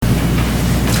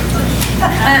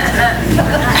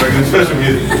Bring the special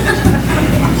music.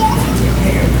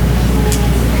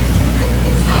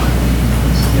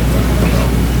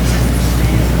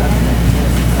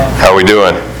 How we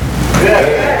doing?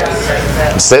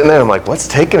 I'm sitting there, I'm like, what's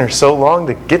taking her so long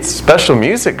to get special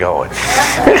music going?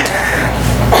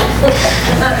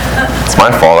 It's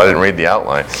my fault, I didn't read the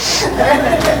outline.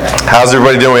 How's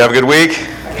everybody doing? We have a good week?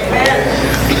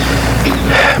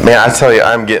 Man, I tell you,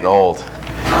 I'm getting old.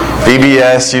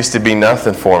 VBS used to be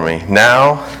nothing for me.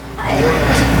 Now,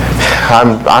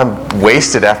 I'm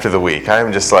wasted after the week.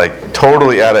 I'm just like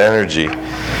totally out of energy.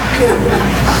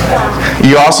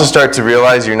 You also start to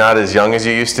realize you're not as young as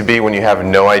you used to be when you have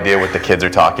no idea what the kids are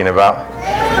talking about.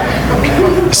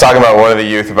 I was talking about one of the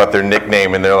youth about their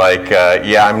nickname, and they're like,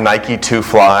 yeah, I'm Nike 2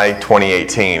 Fly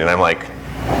 2018. And I'm like,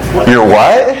 you're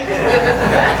what?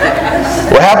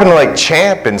 What happened to like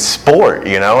champ in sport,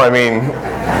 you know? I mean,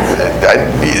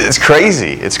 it's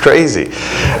crazy. It's crazy.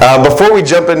 Before we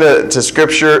jump into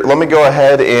Scripture, let me go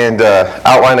ahead and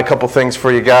outline a couple things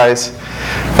for you guys.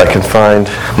 If I can find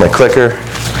my clicker.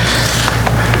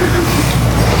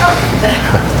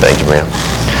 Thank you,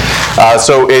 ma'am.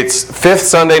 So it's 5th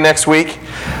Sunday next week.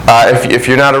 If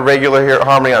you're not a regular here at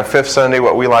Harmony on 5th Sunday,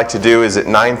 what we like to do is at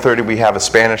 9:30 we have a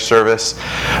Spanish service.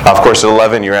 Of course, at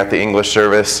 11 you're at the English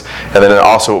service. And then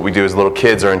also what we do is little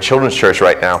kids are in children's church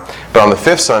right now. But on the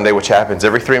 5th Sunday, which happens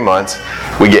every 3 months,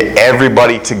 we get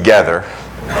everybody together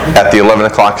at the 11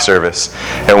 o'clock service,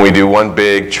 and we do one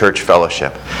big church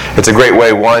fellowship. It's a great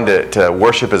way, one, to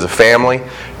worship as a family.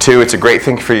 Two, it's a great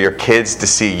thing for your kids to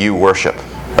see you worship.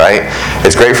 Right?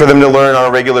 It's great for them to learn on a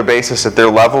regular basis at their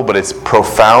level, but it's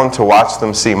profound to watch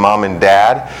them see mom and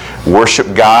dad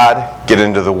worship God, get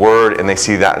into the Word, and they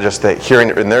see that just hearing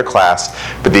it in their class,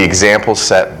 but the example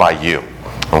set by you.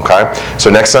 Okay? So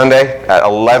next Sunday at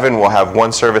 11 we'll have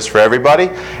one service for everybody.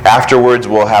 Afterwards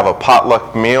we'll have a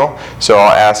potluck meal. So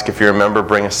I'll ask if you're a member,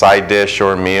 bring a side dish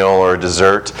or a meal or a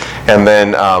dessert. And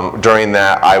then during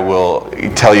that I will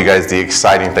tell you guys the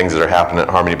exciting things that are happening at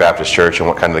Harmony Baptist Church and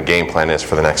what kind of the game plan is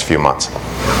for the next few months.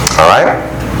 All right?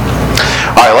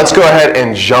 All right, let's go ahead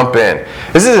and jump in.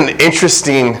 This is an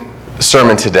interesting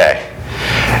sermon today.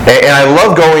 And I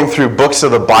love going through books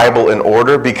of the Bible in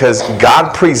order because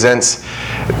God presents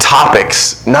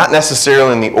topics not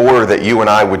necessarily in the order that you and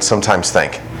I would sometimes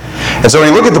think. And so when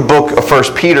you look at the book of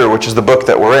 1 Peter, which is the book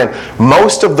that we're in,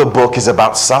 most of the book is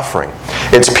about suffering.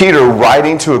 It's Peter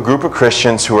writing to a group of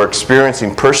Christians who are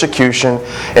experiencing persecution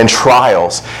and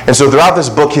trials. And so throughout this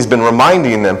book, he's been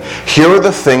reminding them, here are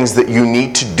the things that you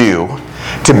need to do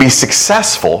to be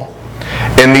successful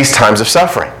in these times of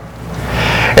suffering.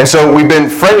 And so we've been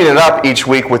framing it up each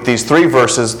week with these 3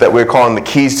 verses that we're calling the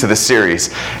keys to the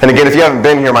series. And again, if you haven't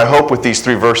been here, my hope with these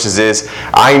 3 verses is,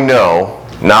 I know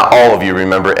not all of you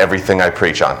remember everything I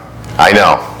preach on. I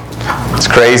know. It's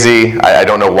crazy. I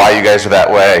don't know why you guys are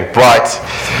that way. But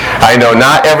I know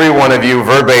not every one of you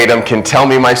verbatim can tell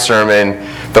me my sermon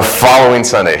the following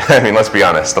Sunday. I mean, let's be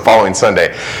honest. The following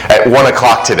Sunday at 1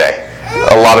 o'clock today.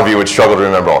 A lot of you would struggle to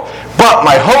remember all. But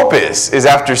my hope is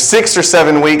after 6 or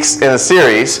 7 weeks in a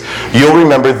series, you'll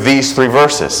remember these 3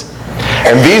 verses.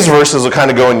 And these verses will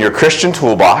kind of go in your Christian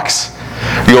toolbox.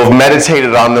 You'll have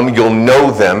meditated on them. You'll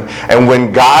know them. And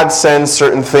when God sends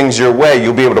certain things your way,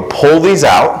 you'll be able to pull these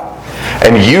out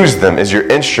and use them as your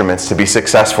instruments to be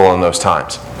successful in those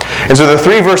times. And so the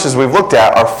 3 verses we've looked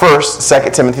at are first,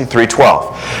 2 Timothy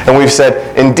 3:12. And we've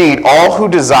said, indeed, all who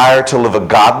desire to live a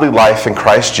godly life in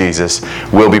Christ Jesus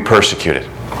will be persecuted.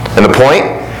 And the point?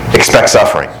 Expect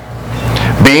suffering.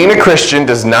 Being a Christian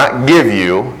does not give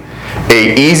you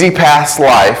an easy past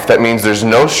life that means there's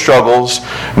no struggles,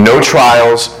 no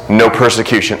trials, no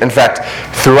persecution. In fact,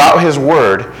 throughout His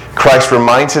Word, Christ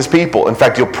reminds His people, in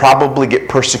fact, you'll probably get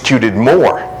persecuted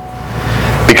more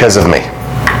because of me.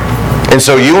 And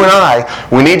so you and I,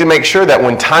 we need to make sure that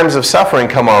when times of suffering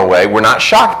come our way, we're not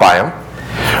shocked by them.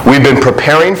 We've been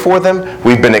preparing for them,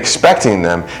 we've been expecting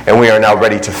them, and we are now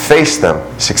ready to face them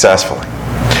successfully.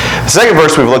 The second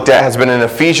verse we've looked at has been in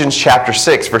Ephesians chapter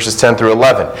 6, verses 10 through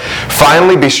 11.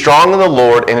 Finally, be strong in the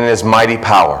Lord and in His mighty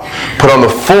power. Put on the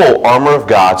full armor of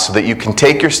God so that you can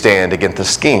take your stand against the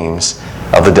schemes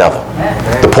of the devil.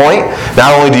 The point?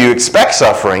 Not only do you expect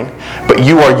suffering, but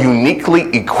you are uniquely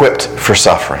equipped for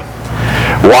suffering.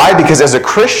 Why? Because as a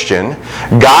Christian,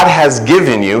 God has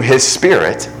given you His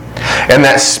Spirit, and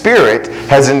that Spirit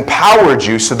has empowered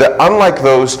you so that unlike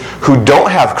those who don't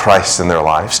have Christ in their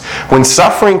lives, when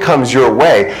suffering comes your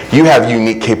way, you have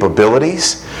unique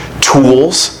capabilities,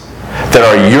 tools that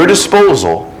are at your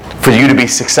disposal for you to be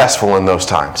successful in those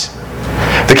times.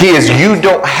 The key is you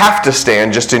don't have to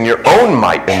stand just in your own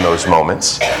might in those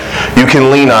moments. You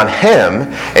can lean on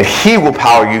Him, and He will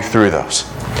power you through those.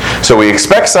 So we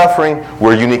expect suffering.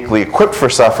 We're uniquely equipped for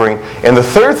suffering. And the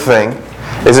third thing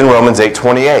is in Romans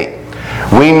 8:28.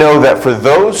 We know that for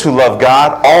those who love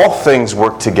God, all things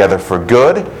work together for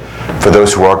good, for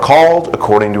those who are called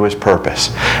according to His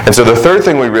purpose. And so the third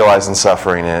thing we realize in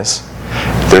suffering is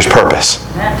there's purpose.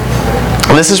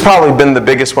 And this has probably been the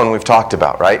biggest one we've talked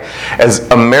about, right? As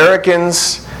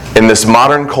Americans in this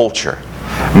modern culture,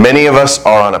 many of us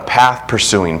are on a path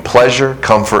pursuing pleasure,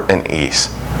 comfort, and ease.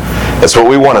 That's what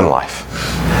we want in life.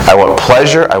 I want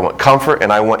pleasure, I want comfort,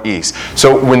 and I want ease.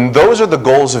 So when those are the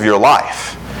goals of your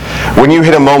life, when you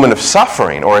hit a moment of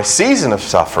suffering or a season of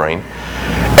suffering,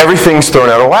 everything's thrown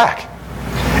out of whack.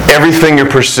 Everything you're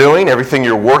pursuing, everything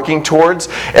you're working towards,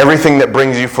 everything that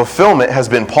brings you fulfillment has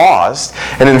been paused,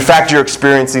 and in fact you're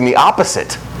experiencing the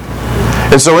opposite.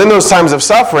 And so in those times of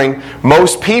suffering,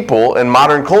 most people in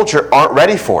modern culture aren't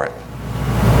ready for it.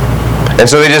 And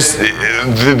so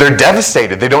they're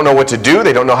devastated. They don't know what to do.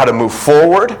 They don't know how to move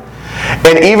forward.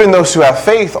 And even those who have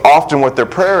faith, often what their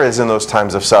prayer is in those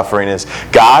times of suffering is,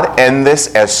 God, end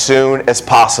this as soon as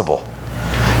possible.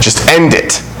 Just end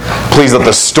it. Please let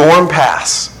the storm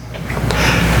pass.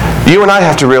 You and I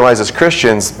have to realize as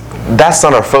Christians, that's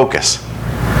not our focus.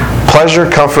 Pleasure,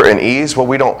 comfort, and ease, well,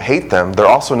 we don't hate them. They're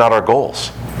also not our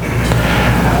goals.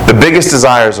 The biggest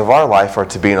desires of our life are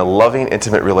to be in a loving,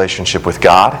 intimate relationship with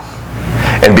God.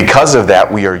 And because of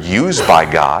that, we are used by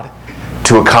God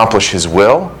to accomplish His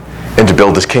will and to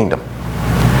build His kingdom.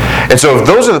 And so if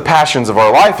those are the passions of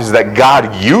our life, is that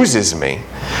God uses me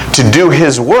to do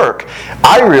His work,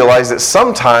 I realize that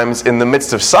sometimes in the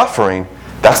midst of suffering,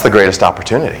 that's the greatest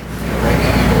opportunity.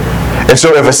 And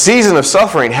so if a season of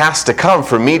suffering has to come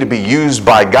for me to be used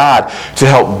by God to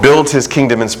help build His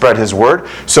kingdom and spread His word,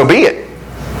 so be it.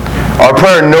 Our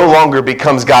prayer no longer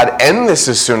becomes, God, end this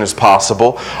as soon as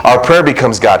possible. Our prayer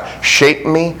becomes, God, shape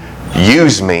me,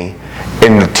 use me,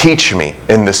 and teach me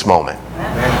in this moment.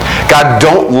 God,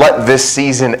 don't let this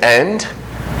season end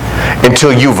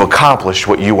until you've accomplished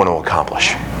what you want to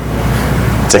accomplish.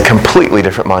 It's a completely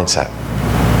different mindset.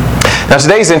 Now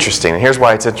today's interesting, and here's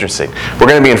why it's interesting. We're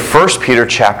going to be in 1 Peter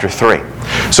chapter 3.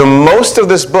 So most of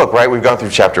this book, right, we've gone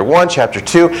through chapter 1, chapter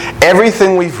 2,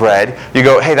 everything we've read, you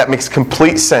go, hey, that makes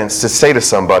complete sense to say to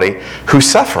somebody who's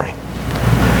suffering.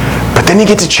 But then you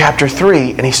get to chapter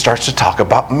 3, and he starts to talk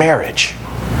about marriage.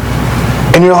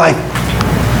 And you're like,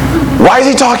 why is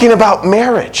he talking about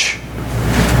marriage?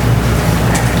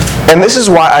 And this is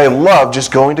why I love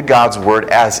just going to God's Word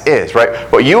as is, right?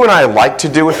 What you and I like to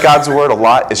do with God's Word a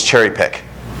lot is cherry pick,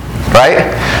 right?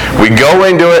 We go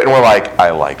into it and we're like,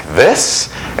 I like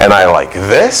this, and I like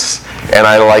this, and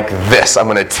I like this. I'm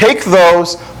going to take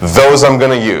those I'm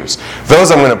going to use.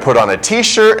 Those I'm going to put on a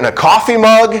t-shirt and a coffee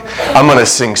mug. I'm going to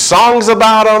sing songs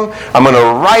about them. I'm going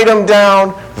to write them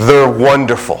down. They're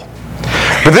wonderful.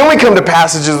 But then we come to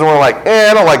passages and we're like,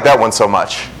 I don't like that one so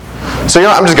much. So you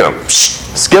know, I'm just going to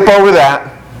skip over that,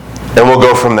 and we'll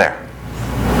go from there.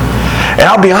 And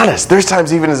I'll be honest, there's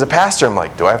times even as a pastor, I'm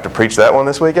like, do I have to preach that one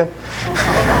this weekend?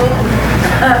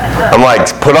 I'm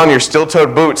like, put on your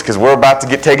steel-toed boots because we're about to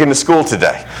get taken to school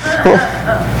today.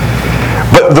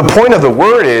 But the point of the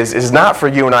Word is not for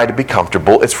you and I to be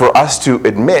comfortable. It's for us to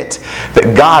admit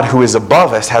that God, who is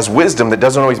above us, has wisdom that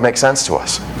doesn't always make sense to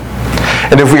us.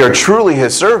 And if we are truly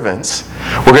His servants,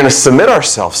 we're going to submit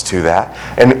ourselves to that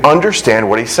and understand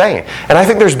what He's saying. And I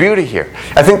think there's beauty here.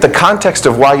 I think the context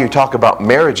of why you talk about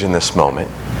marriage in this moment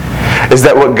is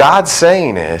that what God's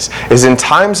saying is in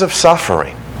times of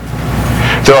suffering,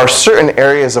 there are certain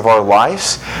areas of our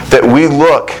lives that we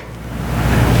look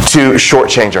to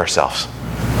shortchange ourselves.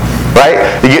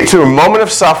 Right? You get to a moment of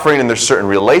suffering and there's certain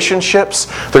relationships,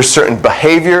 there's certain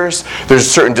behaviors, there's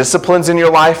certain disciplines in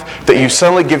your life that you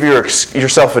suddenly give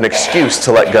yourself an excuse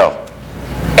to let go.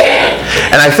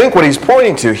 And I think what he's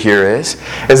pointing to here is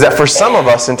that for some of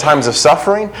us in times of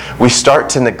suffering, we start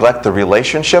to neglect the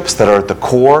relationships that are at the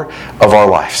core of our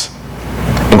lives,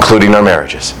 including our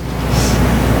marriages.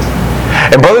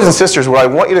 And brothers and sisters, what I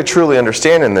want you to truly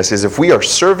understand in this is if we are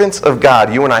servants of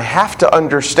God, you and I have to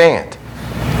understand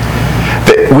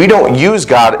that we don't use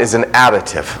God as an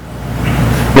additive.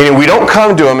 Meaning we don't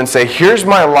come to Him and say, here's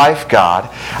my life, God.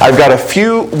 I've got a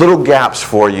few little gaps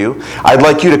for you. I'd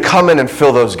like you to come in and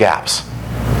fill those gaps.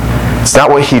 It's not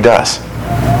what He does.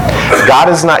 God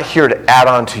is not here to add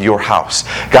on to your house.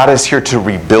 God is here to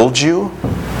rebuild you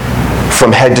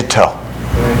from head to toe.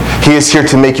 He is here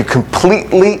to make you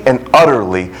completely and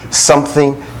utterly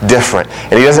something different.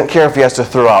 And He doesn't care if He has to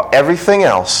throw out everything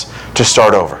else to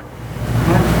start over.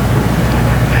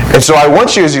 And so I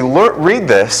want you, as you read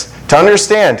this, to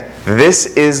understand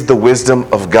this is the wisdom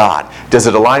of God. Does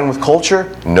it align with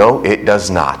culture? No, it does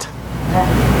not.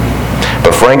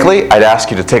 But frankly, I'd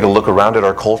ask you to take a look around at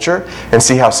our culture and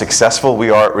see how successful we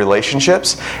are at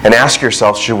relationships, and ask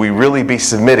yourself, should we really be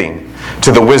submitting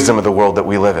to the wisdom of the world that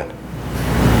we live in?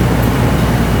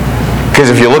 Because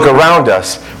if you look around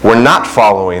us, we're not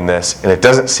following this, and it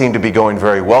doesn't seem to be going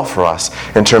very well for us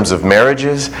in terms of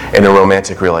marriages and in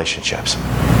romantic relationships.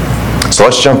 So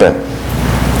let's jump in.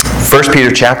 1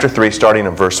 Peter chapter 3, starting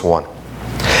in verse 1.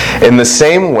 In the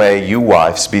same way, you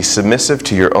wives, be submissive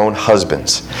to your own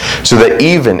husbands, so that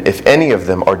even if any of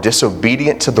them are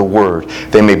disobedient to the word,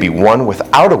 they may be won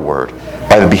without a word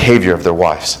by the behavior of their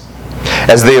wives.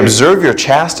 As they observe your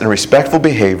chaste and respectful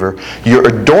behavior, your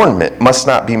adornment must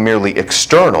not be merely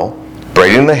external,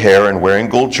 braiding the hair and wearing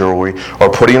gold jewelry or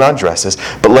putting on dresses,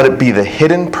 but let it be the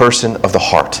hidden person of the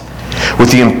heart,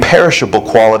 with the imperishable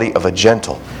quality of a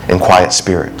gentle and quiet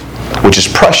spirit, which is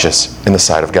precious in the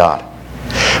sight of God.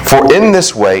 For in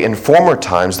this way, in former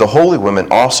times, the holy women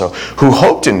also, who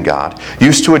hoped in God,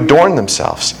 used to adorn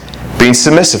themselves, being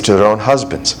submissive to their own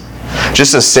husbands.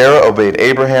 Just as Sarah obeyed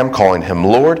Abraham, calling him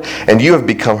Lord, and you have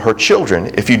become her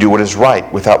children if you do what is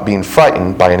right, without being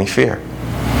frightened by any fear.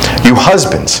 You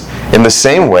husbands, in the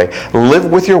same way, live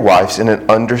with your wives in an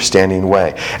understanding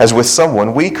way, as with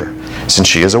someone weaker, since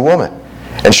she is a woman,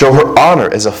 and show her honor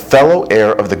as a fellow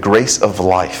heir of the grace of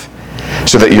life,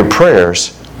 so that your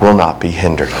prayers will not be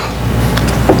hindered.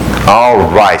 All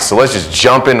right, so let's just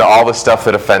jump into all the stuff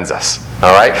that offends us.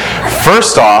 All right?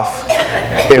 First off,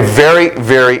 a very,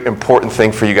 very important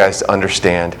thing for you guys to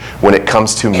understand when it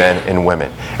comes to men and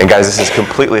women. And guys, this is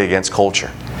completely against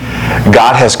culture.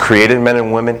 God has created men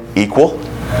and women equal,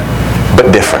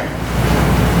 but different.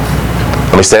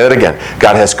 Let me say that again.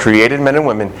 God has created men and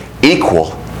women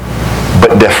equal,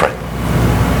 but different.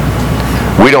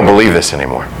 We don't believe this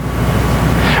anymore.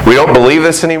 We don't believe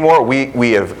this anymore.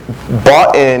 We have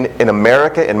bought in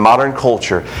America, in modern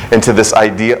culture, into this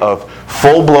idea of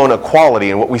full-blown equality.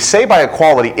 And what we say by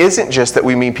equality isn't just that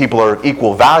we mean people are of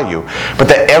equal value, but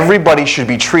that everybody should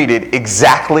be treated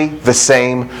exactly the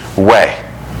same way.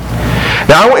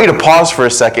 Now I want you to pause for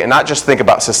a second and not just think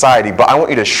about society, but I want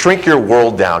you to shrink your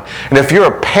world down. And if you're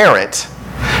a parent,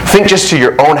 think just to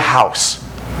your own house.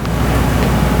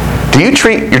 Do you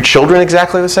treat your children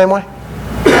exactly the same way?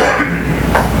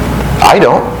 I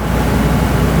don't.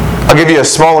 I'll give you a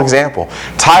small example.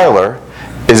 Tyler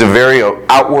is a very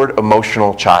outward,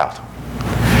 emotional child.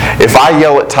 If I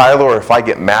yell at Tyler or if I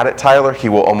get mad at Tyler, he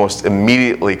will almost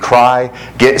immediately cry,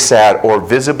 get sad, or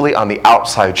visibly on the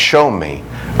outside show me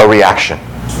a reaction.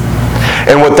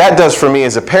 And what that does for me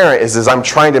as a parent is I'm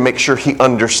trying to make sure he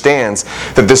understands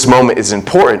that this moment is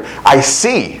important. I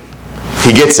see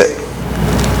he gets it.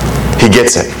 He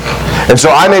gets it. And so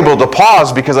I'm able to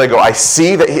pause because I go, I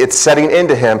see that it's setting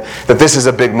into him that this is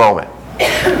a big moment.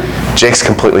 Jake's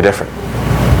completely different.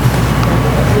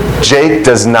 Jake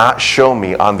does not show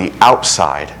me on the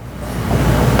outside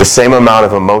the same amount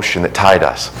of emotion that Ty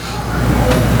does.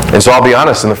 And so I'll be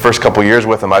honest, in the first couple years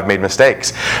with him, I've made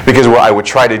mistakes. Because what I would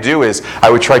try to do is, I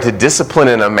would try to discipline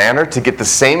in a manner to get the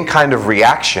same kind of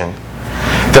reaction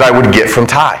that I would get from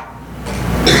Ty.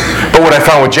 But what I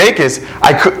found with Jake is,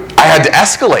 I had to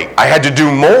escalate. I had to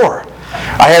do more.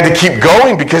 I had to keep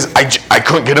going because I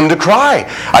couldn't get him to cry.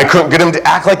 I couldn't get him to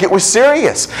act like it was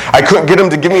serious. I couldn't get him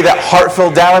to give me that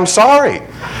heartfelt, Dad, I'm sorry.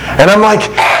 And I'm like,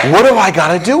 what do I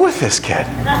got to do with this kid?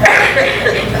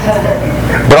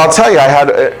 But I'll tell you, I had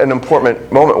an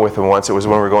important moment with him once. It was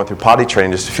when we were going through potty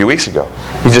training just a few weeks ago.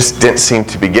 He just didn't seem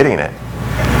to be getting it.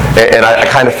 And I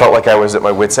kind of felt like I was at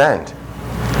my wit's end.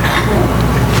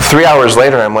 3 hours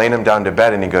later, I'm laying him down to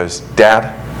bed, and he goes,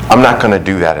 Dad, I'm not going to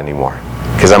do that anymore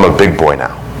because I'm a big boy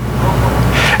now.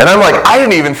 And I'm like, I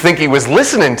didn't even think he was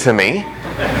listening to me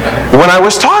when I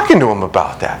was talking to him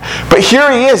about that. But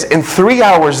here he is, and 3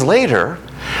 hours later,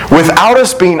 without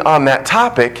us being on that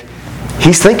topic,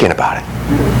 he's thinking about it.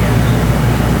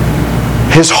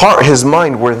 His heart, his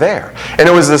mind were there. And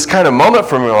it was this kind of moment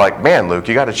for me like, man, Luke,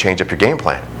 you got to change up your game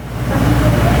plan.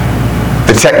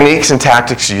 The techniques and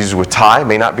tactics you use with Ty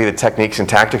may not be the techniques and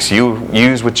tactics you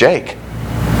use with Jake.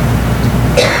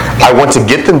 I want to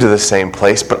get them to the same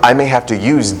place, but I may have to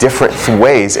use different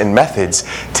ways and methods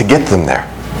to get them there.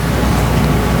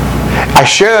 I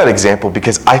share that example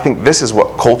because I think this is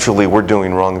what culturally we're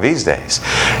doing wrong these days.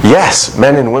 Yes,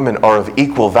 men and women are of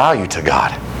equal value to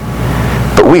God,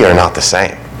 but we are not the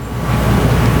same.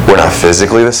 We're not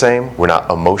physically the same. We're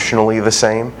not emotionally the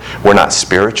same. We're not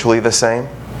spiritually the same.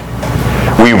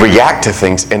 We react to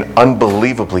things in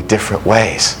unbelievably different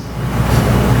ways.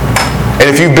 And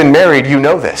if you've been married, you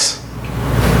know this.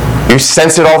 You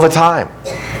sense it all the time.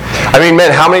 I mean,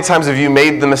 men, how many times have you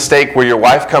made the mistake where your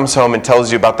wife comes home and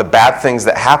tells you about the bad things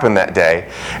that happened that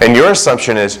day, and your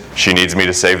assumption is, she needs me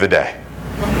to save the day.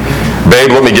 Babe,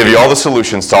 let me give you all the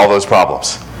solutions to all those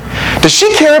problems. Does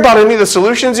she care about any of the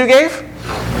solutions you gave?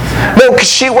 No,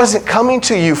 because she wasn't coming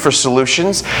to you for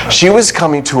solutions. She was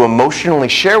coming to emotionally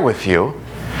share with you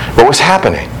what was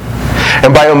happening.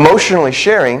 And by emotionally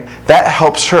sharing, that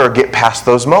helps her get past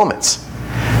those moments.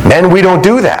 Men, we don't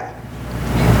do that.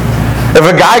 If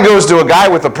a guy goes to a guy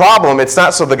with a problem, it's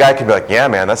not so the guy can be like, yeah,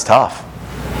 man, that's tough.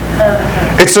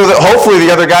 It's so that hopefully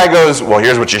the other guy goes, well,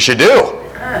 here's what you should do.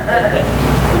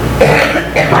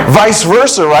 Vice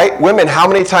versa, right? Women, how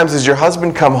many times has your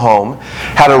husband come home,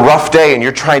 had a rough day, and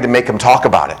you're trying to make him talk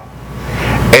about it?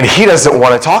 And he doesn't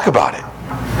want to talk about it.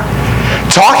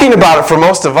 Talking about it for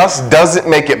most of us doesn't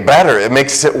make it better. It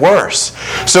makes it worse.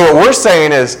 So what we're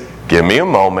saying is, give me a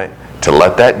moment to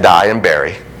let that die and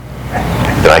bury.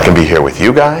 Then I can be here with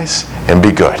you guys and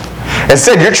be good.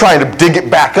 Instead, you're trying to dig it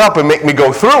back up and make me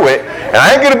go through it, and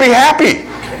I ain't going to be happy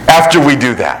after we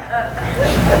do that.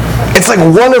 It's like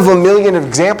one of a million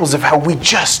examples of how we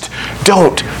just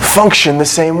don't function the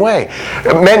same way.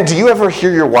 Men, do you ever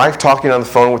hear your wife talking on the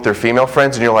phone with their female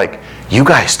friends and you're like, you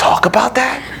guys talk about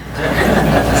that?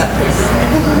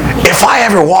 If I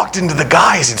ever walked into the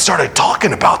guys and started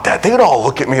talking about that, they'd all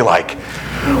look at me like,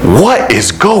 what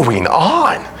is going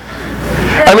on?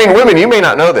 I mean, women, you may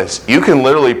not know this. You can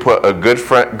literally put a good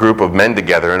group of men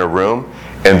together in a room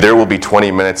and there will be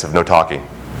 20 minutes of no talking.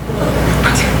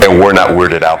 And we're not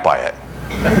weirded out by it.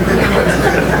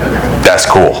 That's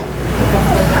cool.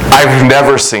 I've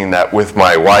never seen that with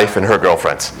my wife and her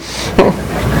girlfriends.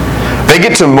 They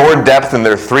get to more depth in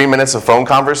their 3 minutes of phone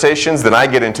conversations than I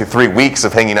get into 3 weeks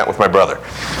of hanging out with my brother.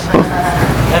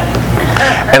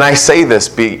 And I say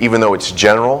this even though it's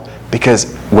general,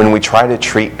 because when we try to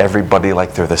treat everybody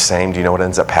like they're the same, do you know what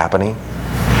ends up happening?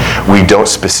 We don't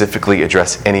specifically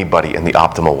address anybody in the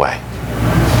optimal way.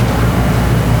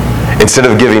 Instead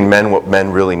of giving men what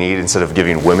men really need, instead of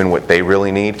giving women what they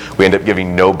really need, we end up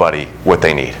giving nobody what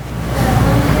they need.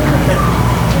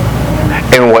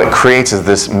 And what creates is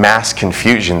this mass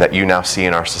confusion that you now see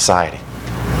in our society.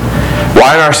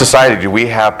 Why in our society do we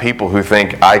have people who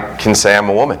think, I can say I'm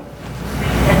a woman?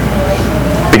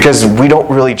 Because we don't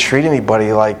really treat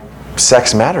anybody like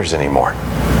sex matters anymore.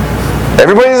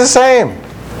 Everybody's the same.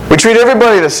 We treat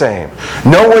everybody the same.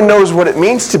 No one knows what it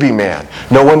means to be man.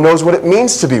 No one knows what it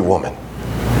means to be woman.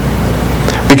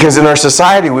 Because in our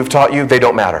society, we've taught you they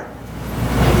don't matter.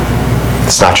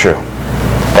 It's not true.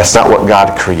 That's not what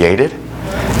God created,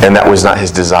 and that was not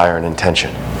His desire and intention.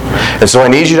 And so I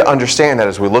need you to understand that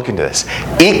as we look into this.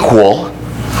 Equal,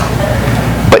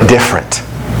 but different.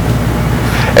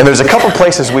 And there's a couple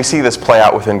places we see this play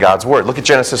out within God's Word. Look at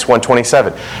Genesis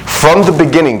 1:27. From the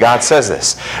beginning, God says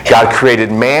this. God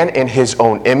created man in His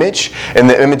own image. In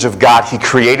the image of God, He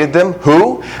created them.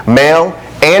 Who? Male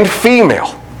and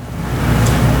female.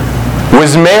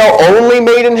 Was male only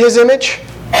made in His image?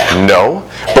 No.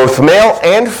 Both male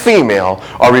and female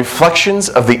are reflections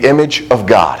of the image of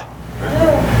God.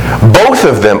 Both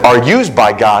of them are used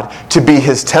by God to be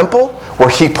His temple where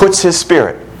He puts His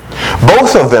Spirit.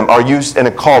 Both of them are used and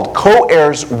are called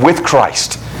co-heirs with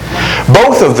Christ.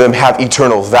 Both of them have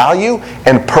eternal value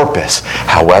and purpose.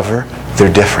 However,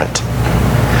 they're different.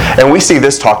 And we see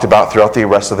this talked about throughout the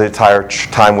rest of the entire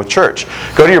time with church.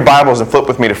 Go to your Bibles and flip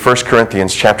with me to 1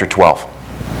 Corinthians chapter 12.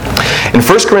 In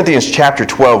 1 Corinthians chapter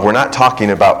 12, we're not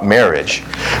talking about marriage,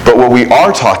 but what we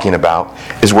are talking about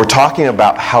is we're talking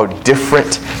about how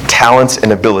different talents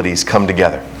and abilities come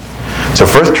together. So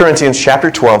 1 Corinthians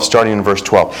chapter 12, starting in verse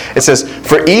 12, it says,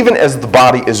 "For even as the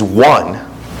body is one,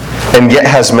 and yet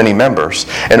has many members,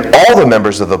 and all the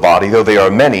members of the body, though they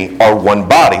are many, are one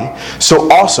body,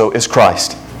 so also is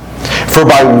Christ. For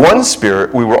by one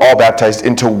Spirit we were all baptized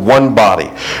into one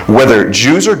body, whether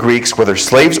Jews or Greeks, whether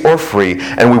slaves or free,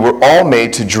 and we were all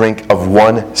made to drink of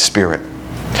one Spirit.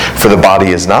 For the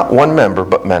body is not one member,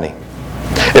 but many.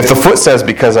 If the foot says,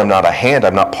 because I'm not a hand,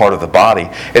 I'm not part of the body,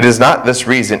 it is not this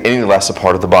reason any less a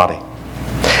part of the body.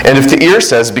 And if the ear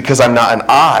says, because I'm not an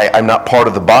eye, I'm not part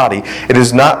of the body, it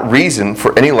is not reason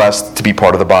for any less to be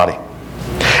part of the body.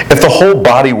 If the whole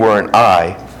body were an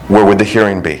eye, where would the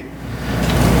hearing be?"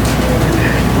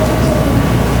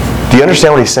 Do you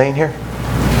understand what he's saying here?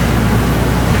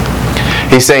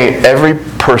 He's saying every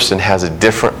person has a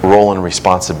different role and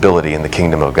responsibility in the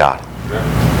kingdom of God.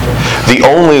 The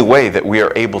only way that we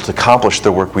are able to accomplish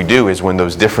the work we do is when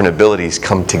those different abilities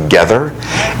come together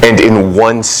and in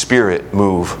one spirit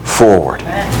move forward.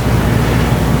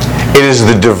 It is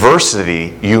the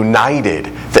diversity united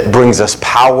that brings us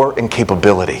power and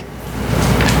capability.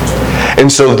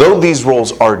 And so though these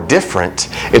roles are different,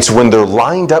 it's when they're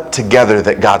lined up together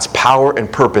that God's power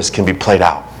and purpose can be played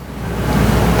out.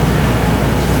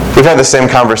 We've had the same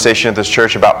conversation at this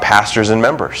church about pastors and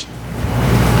members.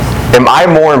 Am I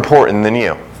more important than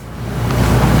you?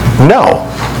 No.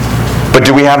 But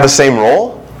do we have the same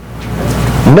role?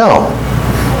 No.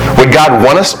 Would God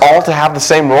want us all to have the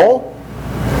same role?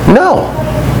 No.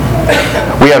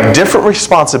 We have different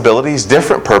responsibilities,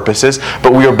 different purposes,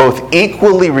 but we are both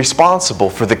equally responsible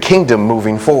for the kingdom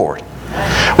moving forward.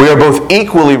 We are both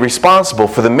equally responsible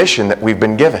for the mission that we've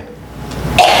been given.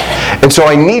 And so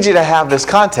I need you to have this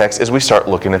context as we start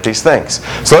looking at these things.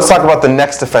 So let's talk about the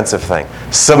next offensive thing,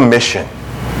 submission.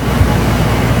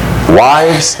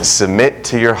 Wives, submit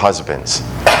to your husbands.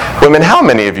 Women, how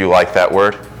many of you like that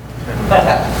word?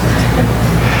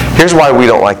 Here's why we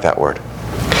don't like that word.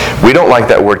 We don't like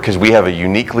that word because we have a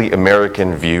uniquely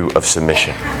American view of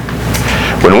submission.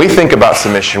 When we think about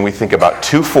submission, we think about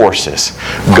two forces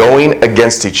going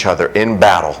against each other in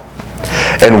battle,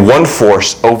 and one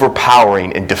force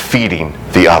overpowering and defeating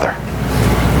the other.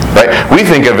 Right? We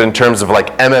think of it in terms of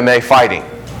like MMA fighting.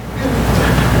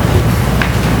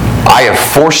 I have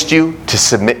forced you to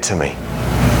submit to me.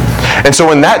 And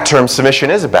so in that term, submission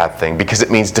is a bad thing because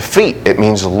it means defeat. It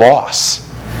means loss.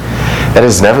 That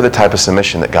is never the type of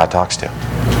submission that God talks to.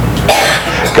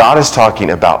 God is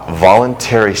talking about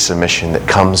voluntary submission that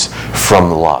comes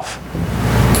from love.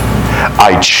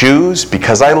 I choose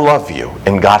because I love you,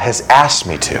 and God has asked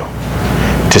me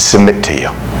to submit to you.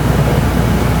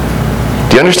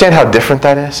 Do you understand how different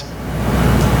that is?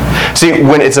 See,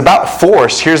 when it's about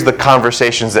force, here's the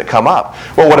conversations that come up.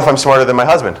 Well, what if I'm smarter than my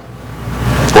husband?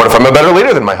 What if I'm a better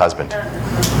leader than my husband?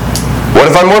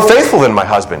 What if I'm more faithful than my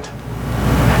husband?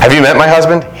 Have you met my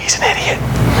husband? He's an idiot.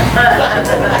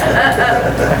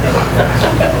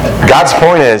 God's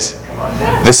point is,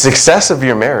 the success of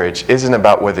your marriage isn't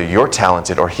about whether you're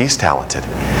talented or he's talented.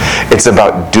 It's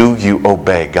about, do you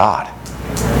obey God?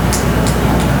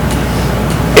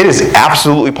 It is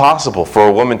absolutely possible for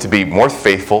a woman to be more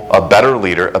faithful, a better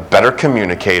leader, a better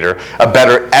communicator, a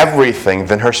better everything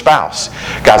than her spouse.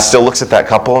 God still looks at that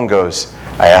couple and goes,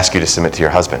 I ask you to submit to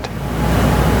your husband.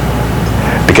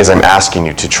 Because I'm asking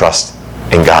you to trust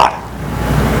in God.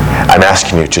 I'm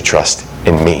asking you to trust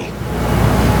in me.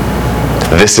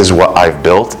 This is what I've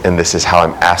built, and this is how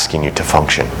I'm asking you to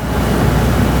function.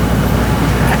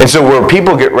 And so where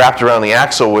people get wrapped around the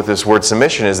axle with this word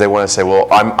submission is they want to say, well,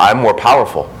 I'm more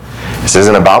powerful. This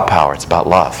isn't about power, it's about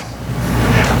love.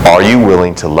 Are you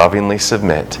willing to lovingly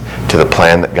submit to the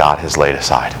plan that God has laid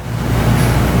aside?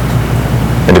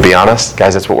 And to be honest,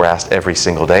 guys, that's what we're asked every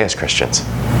single day as Christians.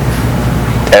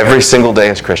 Every single day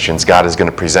as Christians, God is going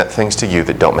to present things to you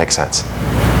that don't make sense.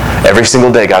 Every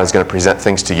single day, God is going to present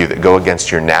things to you that go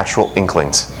against your natural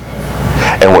inklings.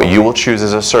 And what you will choose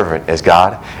as a servant is,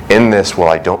 God, in this, while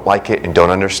I don't like it and don't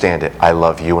understand it, I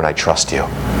love you and I trust you.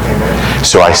 Amen.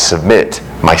 So I submit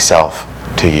myself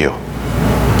to you.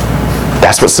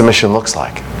 That's what submission looks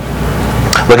like.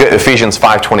 Look at Ephesians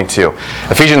 5:22.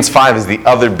 Ephesians 5 is the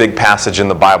other big passage in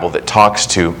the Bible that talks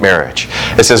to marriage.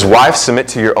 It says, wives, submit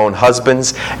to your own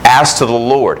husbands as to the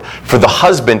Lord. For the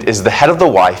husband is the head of the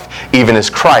wife, even as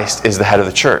Christ is the head of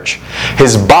the church,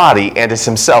 his body, and as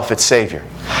himself its Savior.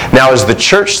 Now as the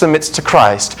church submits to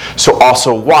Christ, so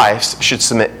also wives should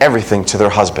submit everything to their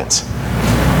husbands.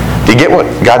 Do you get what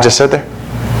God just said there?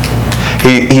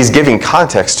 He's giving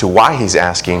context to why he's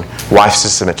asking wives to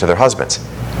submit to their husbands.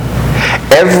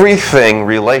 Everything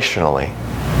relationally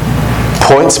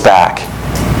points back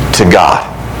to God.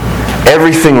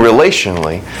 Everything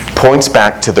relationally points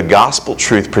back to the gospel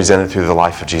truth presented through the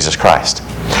life of Jesus Christ.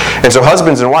 And so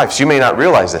husbands and wives, you may not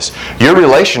realize this. Your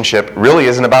relationship really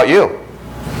isn't about you.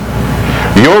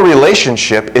 Your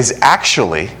relationship is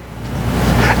actually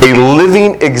a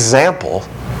living example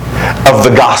of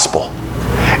the gospel.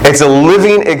 It's a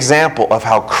living example of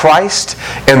how Christ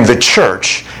and the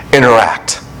church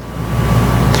interact.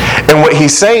 And what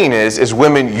he's saying is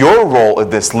women, your role in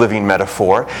this living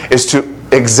metaphor is to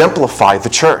exemplify the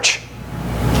church.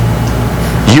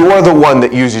 You are the one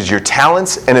that uses your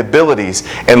talents and abilities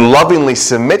and lovingly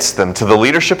submits them to the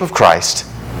leadership of Christ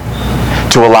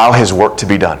to allow his work to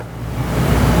be done.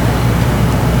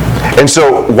 And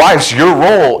so, wives, your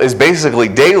role is basically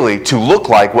daily to look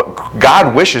like what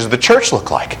God wishes the church look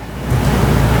like.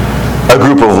 A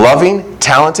group of loving,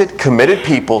 talented, committed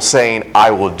people saying,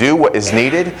 I will do what is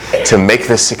needed to make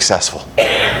this successful.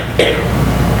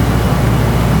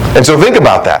 And so think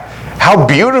about that. How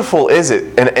beautiful is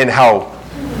it and how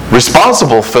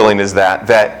responsible feeling is that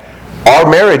our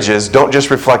marriages don't just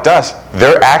reflect us.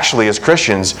 They're actually, as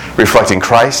Christians, reflecting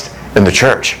Christ and the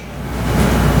church.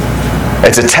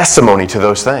 It's a testimony to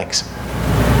those things.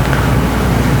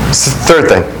 Third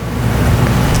thing.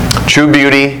 True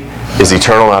beauty is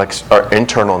internal,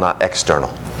 not external.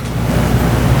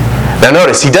 Now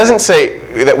notice, he doesn't say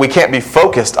that we can't be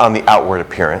focused on the outward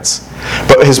appearance.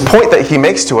 But his point that he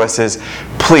makes to us is,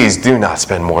 please do not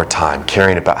spend more time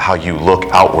caring about how you look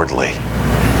outwardly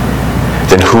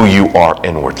than who you are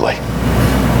inwardly.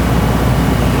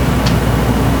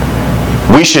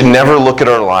 We should never look at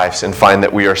our lives and find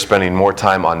that we are spending more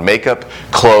time on makeup,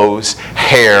 clothes,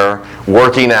 hair,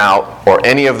 working out, or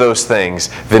any of those things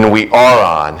than we are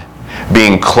on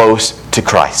being close to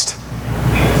Christ.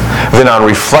 Than on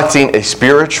reflecting a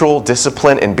spiritual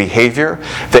discipline and behavior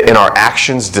that in our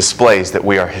actions displays that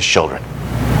we are His children.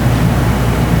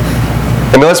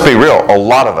 I mean, let's be real. A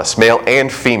lot of us, male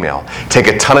and female, take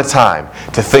a ton of time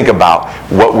to think about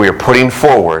what we're putting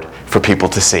forward for people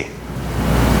to see.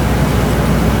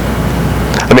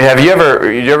 I mean, you ever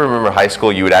remember high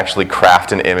school, you would actually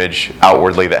craft an image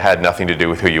outwardly that had nothing to do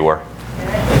with who you were?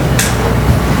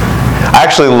 I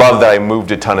actually love that I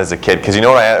moved a ton as a kid, because you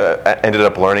know what I ended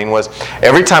up learning was,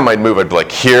 every time I'd move, I'd be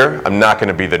like, here, I'm not going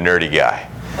to be the nerdy guy.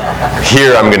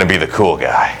 Here, I'm going to be the cool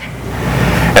guy.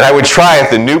 And I would try at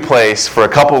the new place for a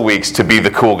couple of weeks to be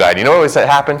the cool guy. Do you know what always that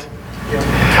happened?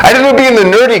 I ended up being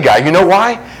the nerdy guy. You know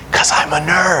why? Because I'm a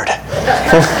nerd.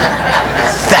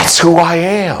 That's who I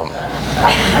am.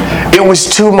 It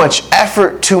was too much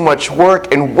effort, too much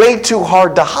work, and way too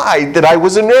hard to hide that I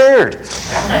was a nerd.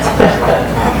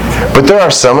 But there are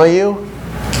some of you,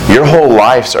 your whole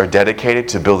lives are dedicated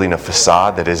to building a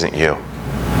facade that isn't you.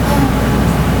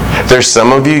 There's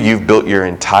some of you, you've built your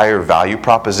entire value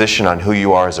proposition on who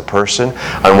you are as a person,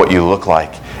 on what you look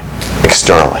like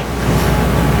externally.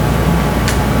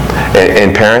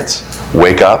 And parents,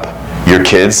 wake up. Your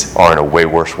kids are in a way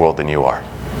worse world than you are.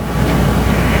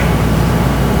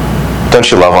 Don't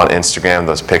you love on Instagram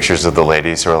those pictures of the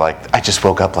ladies who are like, I just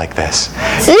woke up like this?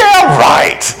 Yeah,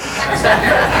 right!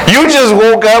 You just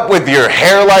woke up with your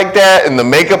hair like that, and the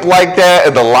makeup like that,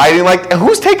 and the lighting like that.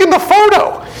 Who's taking the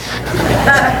photo?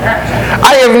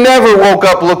 I have never woke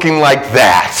up looking like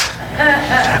that.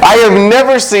 I have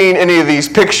never seen any of these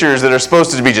pictures that are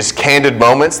supposed to be just candid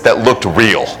moments that looked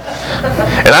real.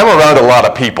 And I'm around a lot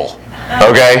of people,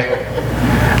 okay?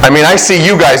 I mean, I see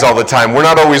you guys all the time. We're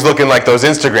not always looking like those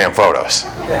Instagram photos.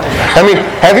 I mean,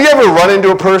 have you ever run into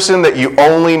a person that you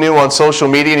only knew on social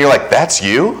media and you're like, that's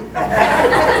you?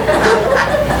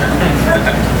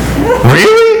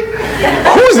 Really?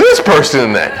 Who's this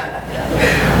person then?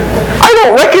 I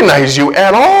don't recognize you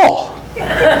at all.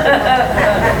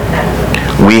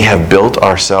 We have built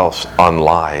ourselves on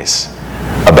lies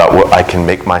about what I can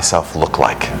make myself look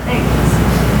like.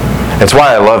 That's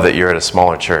why I love that you're at a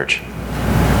smaller church.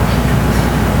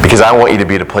 Because I want you to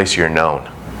be at a place you're known.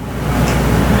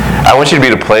 I want you to be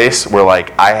at a place where,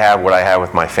 like, I have what I have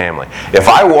with my family. If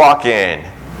I walk in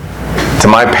to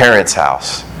my parents'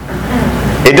 house,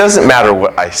 it doesn't matter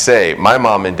what I say. My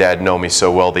mom and dad know me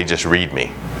so well, they just read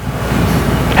me.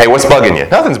 Hey, what's bugging you?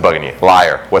 Nothing's bugging you.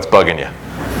 Liar. What's bugging you?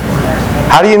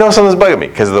 How do you know something's bugging me?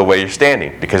 Because of the way you're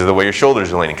standing. Because of the way your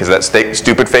shoulders are leaning. Because of that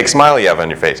stupid fake smile you have on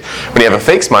your face. When you have a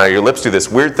fake smile, your lips do this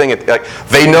weird thing. Like,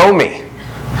 they know me.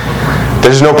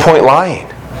 There's no point lying.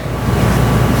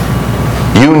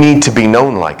 You need to be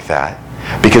known like that,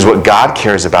 because what God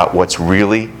cares about what's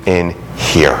really in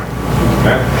here.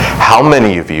 How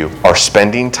many of you are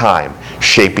spending time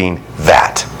shaping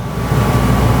that?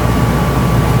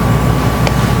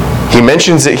 He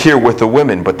mentions it here with the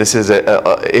women, but this is an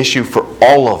issue for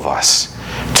all of us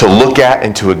to look at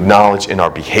and to acknowledge in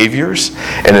our behaviors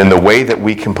and in the way that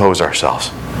we compose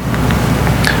ourselves.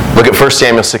 Look at 1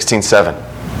 Samuel 16:7.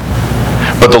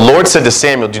 But the Lord said to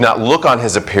Samuel, do not look on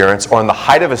his appearance or on the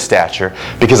height of his stature,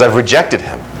 because I've rejected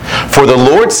him. For the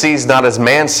Lord sees not as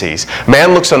man sees.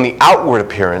 Man looks on the outward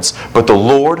appearance, but the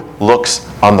Lord looks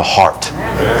on the heart.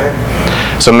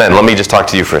 So men, let me just talk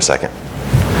to you for a second.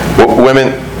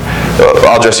 Women,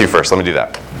 I'll address you first. Let me do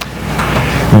that.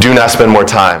 Do not spend more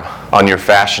time on your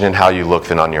fashion and how you look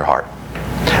than on your heart.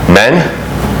 Men,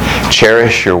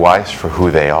 cherish your wives for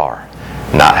who they are,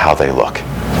 not how they look.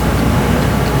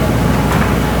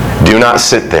 Do not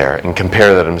sit there and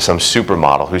compare them to some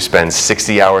supermodel who spends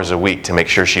 60 hours a week to make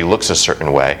sure she looks a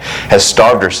certain way, has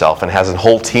starved herself and has a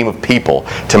whole team of people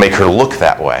to make her look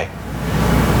that way,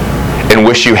 and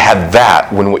wish you had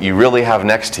that when what you really have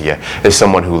next to you is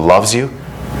someone who loves you,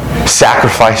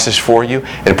 sacrifices for you,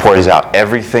 and pours out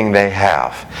everything they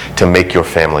have to make your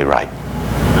family right.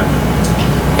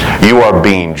 You are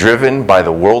being driven by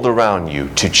the world around you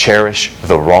to cherish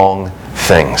the wrong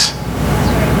things.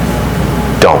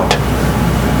 Don't.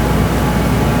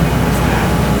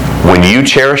 When you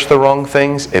cherish the wrong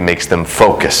things, it makes them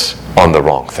focus on the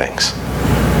wrong things.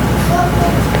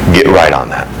 Get right on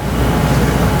that.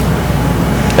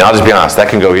 And I'll just be honest, that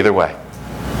can go either way.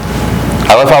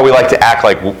 I love how we like to act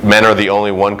like men are the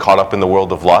only one caught up in the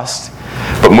world of lust.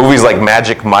 But movies like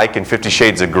Magic Mike and 50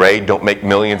 Shades of Grey don't make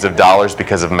millions of dollars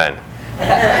because of men.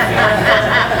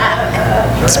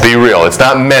 Let's be real. It's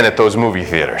not men at those movie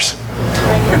theaters.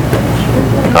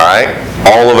 All right?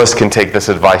 All of us can take this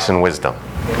advice and wisdom.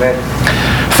 Amen.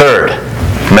 Third,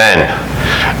 men.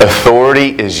 Authority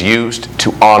is used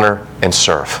to honor and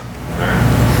serve.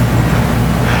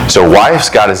 So wives,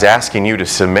 God is asking you to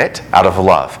submit out of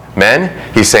love.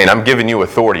 Men, He's saying, I'm giving you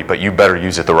authority, but you better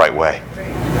use it the right way.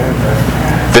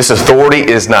 This authority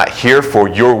is not here for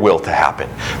your will to happen.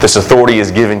 This authority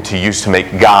is given to you to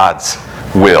make God's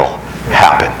will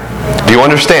happen. Do you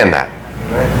understand that?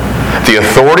 The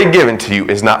authority given to you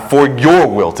is not for your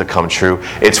will to come true.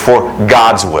 It's for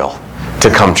God's will to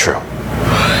come true.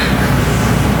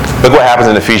 Look what happens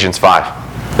in Ephesians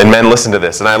 5. And men, listen to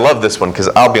this. And I love this one because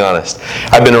I'll be honest.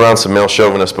 I've been around some male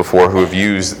chauvinists before who have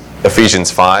used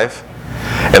Ephesians 5.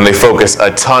 And they focus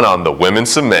a ton on the women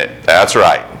submit. That's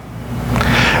right.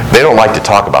 They don't like to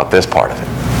talk about this part of it.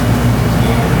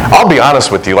 I'll be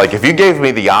honest with you, like if you gave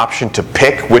me the option to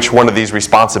pick which one of these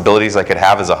responsibilities I could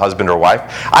have as a husband or wife,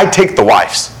 I'd take the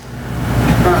wife's.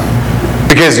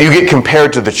 Because you get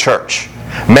compared to the church.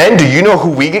 Men, do you know who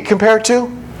we get compared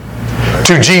to?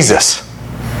 To Jesus.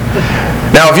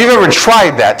 Now, if you've ever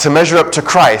tried that to measure up to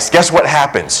Christ, guess what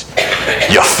happens?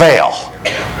 You fail.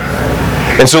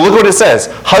 And so look what it says.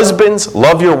 Husbands,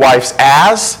 love your wives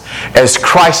as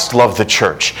Christ loved the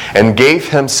church and gave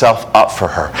Himself up for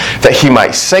her, that He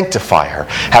might sanctify her,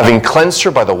 having cleansed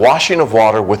her by the washing of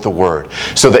water with the word,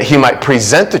 so that He might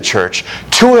present the church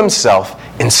to Himself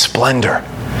in splendor,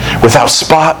 without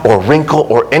spot or wrinkle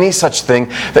or any such thing,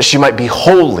 that she might be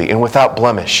holy and without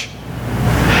blemish.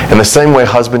 In the same way,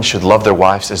 husbands should love their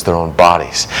wives as their own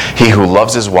bodies. He who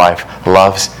loves his wife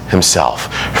loves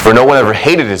himself. For no one ever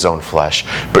hated his own flesh,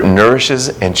 but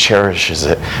nourishes and cherishes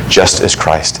it, just as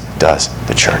Christ does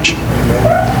the church.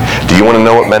 Do you want to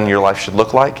know what men in your life should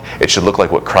look like? It should look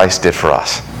like what Christ did for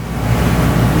us.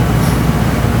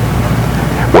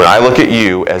 When I look at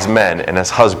you as men and as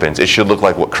husbands, it should look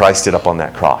like what Christ did up on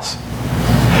that cross.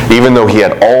 Even though He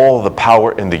had all the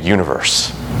power in the universe,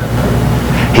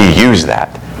 He used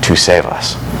that to save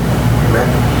us.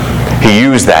 He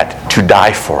used that to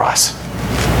die for us.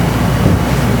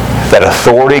 That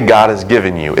authority God has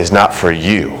given you is not for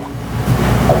you.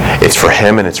 It's for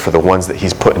Him, and it's for the ones that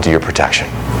He's put into your protection.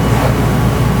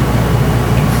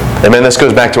 And then this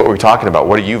goes back to what we were talking about.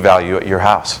 What do you value at your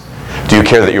house? Do you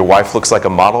care that your wife looks like a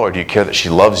model, or do you care that she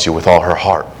loves you with all her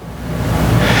heart?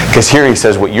 Because here He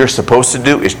says what you're supposed to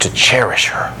do is to cherish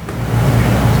her.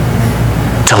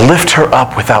 To lift her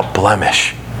up without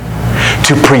blemish.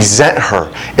 To present her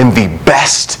in the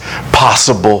best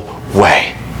possible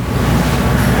way.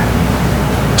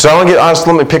 So I want to get honest,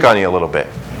 let me pick on you a little bit.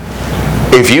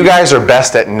 If you guys are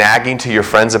best at nagging to your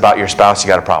friends about your spouse, you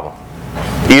got a problem.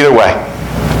 Either way.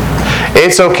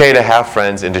 It's okay to have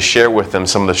friends and to share with them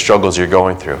some of the struggles you're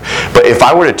going through. But if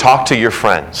I were to talk to your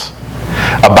friends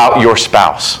about your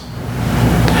spouse,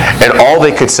 and all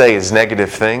they could say is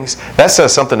negative things, that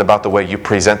says something about the way you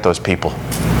present those people.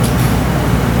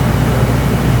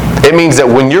 It means that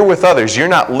when you're with others, you're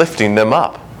not lifting them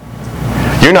up.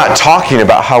 You're not talking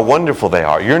about how wonderful they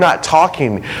are. You're not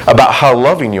talking about how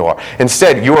loving you are.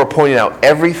 Instead, you are pointing out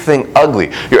everything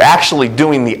ugly. You're actually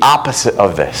doing the opposite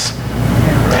of this.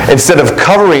 Instead of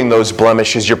covering those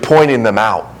blemishes, you're pointing them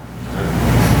out.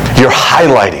 You're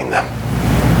highlighting them.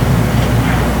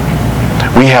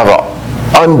 We have an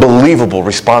unbelievable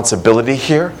responsibility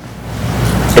here,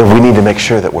 and we need to make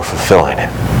sure that we're fulfilling it.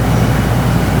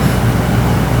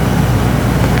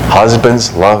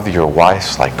 Husbands, love your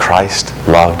wives like Christ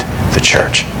loved the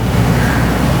church.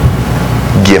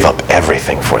 Give up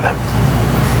everything for them.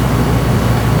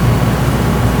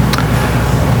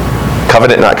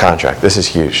 Covenant, not contract. This is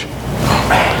huge.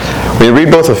 When you read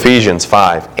both Ephesians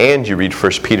 5 and you read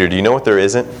 1 Peter, do you know what there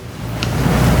isn't?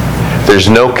 There's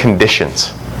no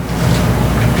conditions.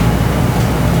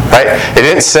 Right? It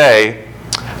didn't say,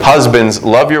 husbands,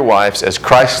 love your wives as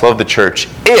Christ loved the church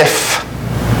if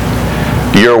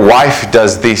your wife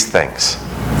does these things.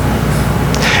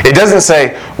 It doesn't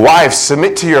say, wives,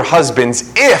 submit to your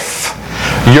husbands if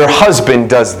your husband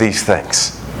does these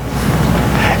things.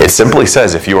 It simply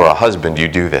says, if you are a husband, you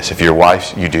do this. If you're a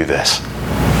wife, you do this.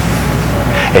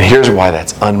 And here's why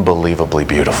that's unbelievably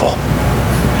beautiful.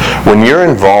 When you're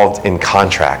involved in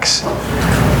contracts,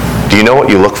 do you know what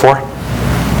you look for?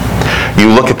 You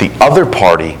look at the other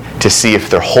party to see if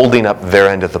they're holding up their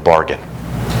end of the bargain.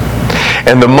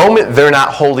 And the moment they're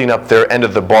not holding up their end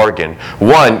of the bargain,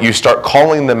 one, you start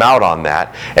calling them out on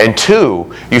that, and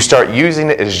two, you start using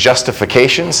it as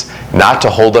justifications not to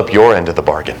hold up your end of the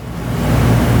bargain.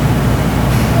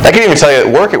 I can even tell you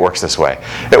at work it works this way.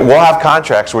 We'll have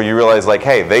contracts where you realize, like,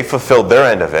 hey, they fulfilled their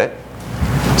end of it,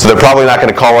 so they're probably not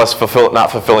going to call us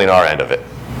not fulfilling our end of it.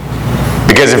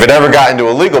 Because if it ever got into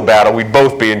a legal battle, we'd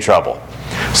both be in trouble.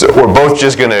 So we're both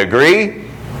just going to agree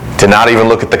to not even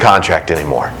look at the contract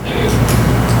anymore.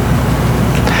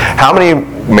 How many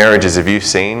marriages have you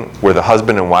seen where the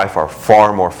husband and wife are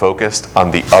far more focused on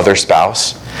the other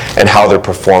spouse and how they're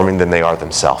performing than they are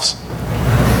themselves?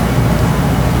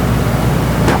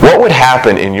 What would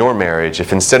happen in your marriage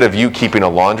if instead of you keeping a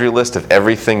laundry list of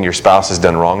everything your spouse has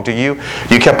done wrong to you,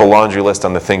 you kept a laundry list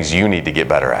on the things you need to get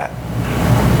better at?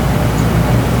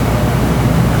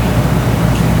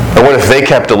 And what if they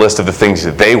kept a list of the things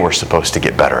that they were supposed to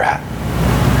get better at?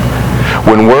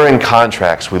 When we're in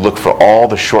contracts, we look for all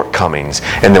the shortcomings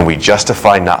and then we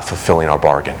justify not fulfilling our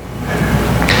bargain.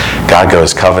 God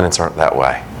goes, covenants aren't that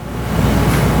way.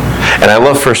 And I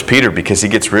love 1 Peter because he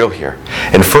gets real here.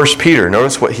 In 1 Peter,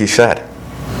 notice what he said.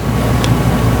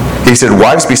 He said,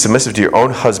 wives, be submissive to your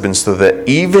own husbands so that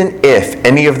even if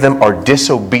any of them are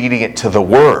disobedient to the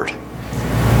word,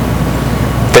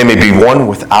 they may be won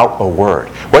without a word.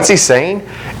 What's he saying?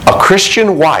 A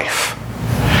Christian wife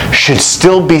should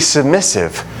still be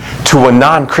submissive to a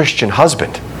non-Christian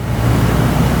husband.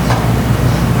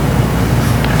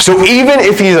 So even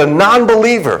if he's a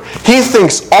non-believer, he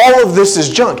thinks all of this is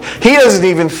junk. He doesn't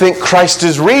even think Christ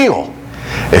is real.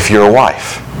 If you're a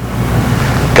wife,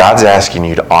 God's asking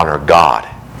you to honor God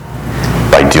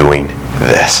by doing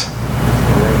this.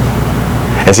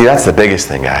 And see, that's the biggest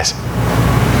thing, guys.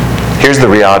 Here's the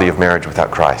reality of marriage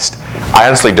without Christ. I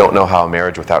honestly don't know how a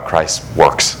marriage without Christ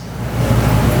works.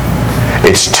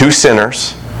 It's two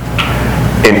sinners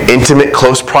in intimate,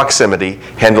 close proximity,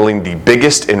 handling the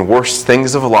biggest and worst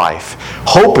things of life,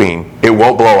 hoping it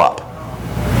won't blow up.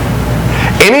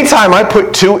 Anytime I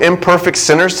put two imperfect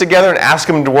sinners together and ask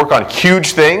them to work on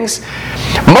huge things,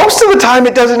 most of the time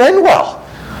it doesn't end well.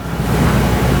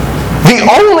 The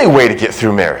only way to get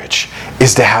through marriage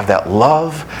is to have that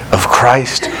love of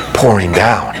Christ pouring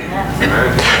down.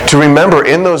 To remember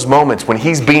in those moments when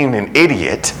he's being an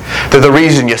idiot, that the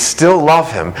reason you still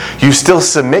love him, you still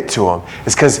submit to him,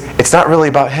 is because it's not really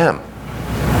about him.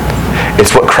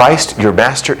 It's what Christ, your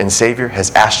Master and Savior,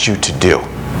 has asked you to do.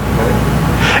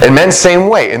 And men, same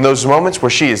way. In those moments where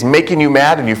she is making you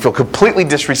mad and you feel completely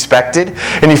disrespected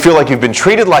and you feel like you've been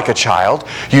treated like a child,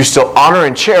 you still honor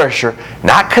and cherish her,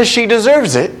 not because she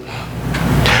deserves it,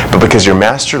 but because your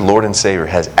Master, Lord, and Savior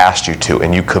has asked you to,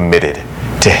 and you committed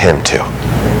to him to.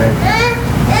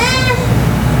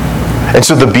 And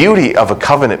so the beauty of a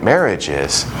covenant marriage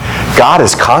is God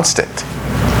is constant.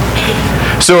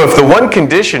 So if the one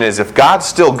condition is, if God's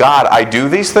still God, I do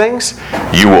these things,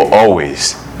 you will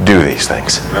always do these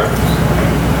things.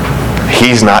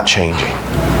 He's not changing.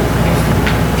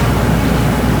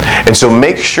 And so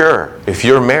make sure, if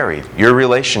you're married, your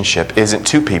relationship isn't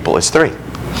two people, it's three.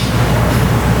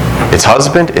 It's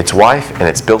husband, it's wife, and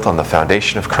it's built on the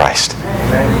foundation of Christ.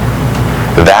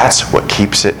 That's what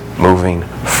keeps it moving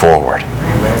forward.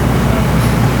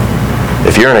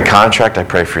 If you're in a contract, I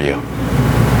pray for you.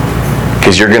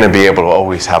 Because you're going to be able to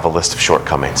always have a list of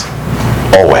shortcomings.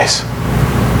 Always.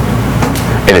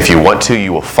 And if you want to,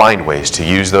 you will find ways to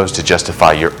use those to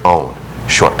justify your own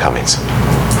shortcomings.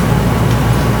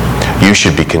 You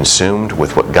should be consumed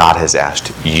with what God has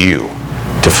asked you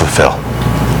to fulfill.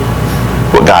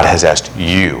 What God has asked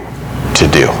you to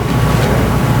do.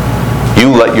 You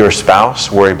let your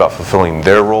spouse worry about fulfilling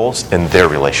their roles in their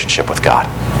relationship with God.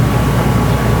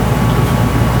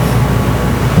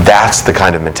 That's the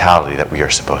kind of mentality that we are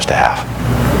supposed to have.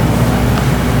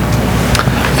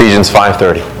 Ephesians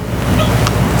 5:30.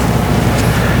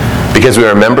 Because we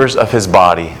are members of his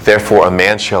body, therefore a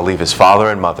man shall leave his father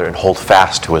and mother and hold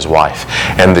fast to his wife,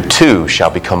 and the two shall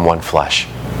become one flesh.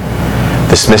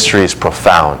 This mystery is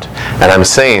profound, and I'm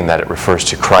saying that it refers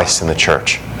to Christ and the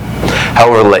church.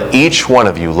 However, let each one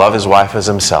of you love his wife as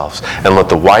himself, and let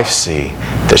the wife see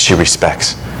that she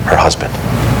respects her husband.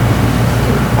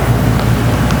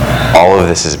 All of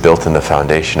this is built in the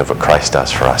foundation of what Christ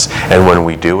does for us. And when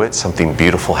we do it, something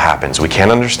beautiful happens. We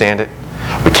can't understand it.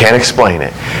 We can't explain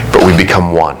it. But we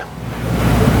become one.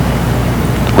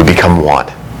 We become one.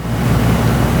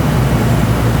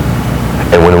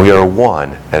 And when When we are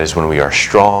one, that is when we are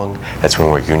strong, that's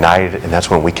when we're united, and that's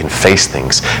when we can face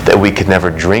things that we could never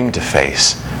dream to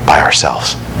face by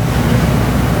ourselves.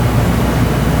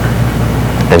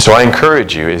 And so I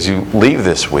encourage you, as you leave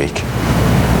this week,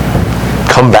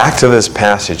 come back to this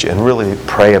passage and really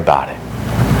pray about it.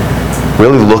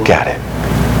 Really look at it.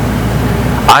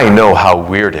 I know how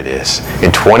weird it is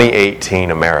in 2018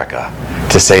 America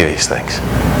to say these things.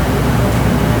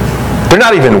 They're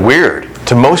not even weird.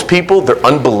 To most people, they're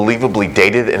unbelievably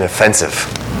dated and offensive.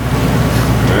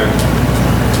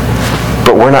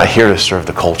 But we're not here to serve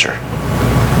the culture.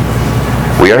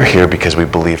 We are here because we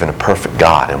believe in a perfect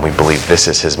God, and we believe this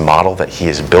is His model that He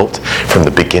has built from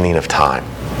the beginning of time.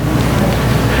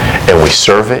 And we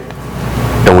serve it,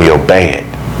 and we obey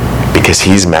it, because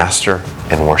He's master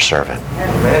and we're servant.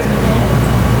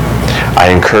 I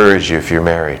encourage you, if you're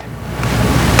married,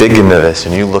 dig into this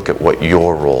and you look at what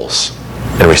your roles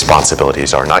and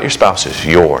responsibilities are. Not your spouse's,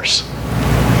 yours.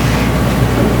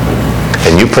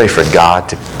 And you pray for God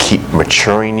to keep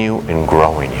maturing you and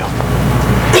growing you.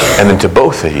 And then to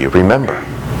both of you, remember,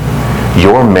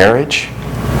 your marriage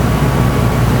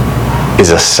is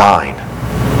a sign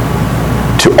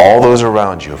to all those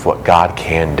around you of what God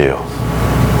can do.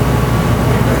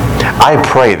 I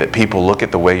pray that people look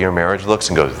at the way your marriage looks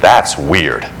and go, that's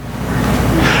weird.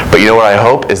 But you know what I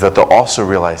hope is that they'll also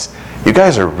realize, you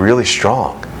guys are really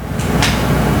strong.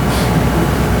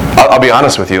 I'll be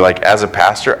honest with you, like as a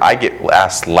pastor, I get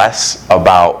asked less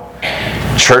about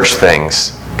church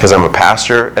things because I'm a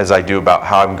pastor as I do about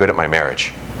how I'm good at my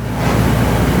marriage.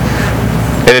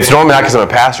 And it's normally not because I'm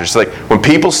a pastor. It's like when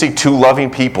people see two loving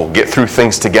people get through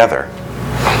things together,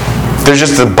 there's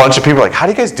just a bunch of people like, how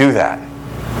do you guys do that?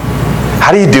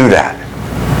 How do you do that?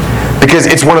 Because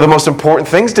it's one of the most important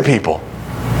things to people.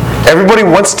 Everybody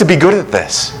wants to be good at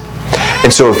this.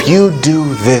 And so if you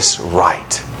do this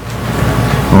right,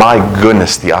 my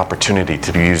goodness, the opportunity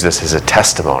to use this as a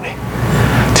testimony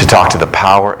to talk to the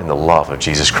power and the love of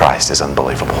Jesus Christ is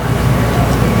unbelievable.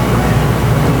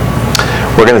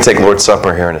 We're going to take Lord's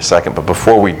Supper here in a second, but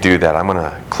before we do that, I'm going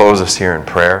to close us here in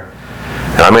prayer.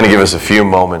 And I'm going to give us a few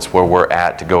moments where we're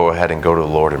at to go ahead and go to the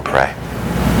Lord and pray.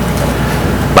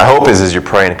 My hope is as you're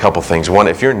praying a couple things. One,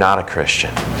 if you're not a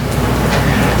Christian,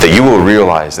 that you will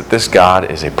realize that this God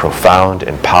is a profound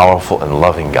and powerful and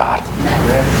loving God.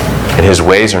 And His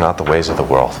ways are not the ways of the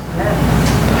world.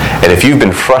 And if you've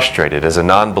been frustrated as a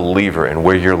non-believer in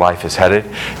where your life is headed,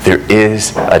 there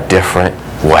is a different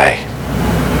way.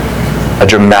 A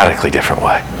dramatically different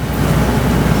way.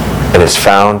 And it's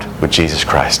found with Jesus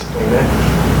Christ.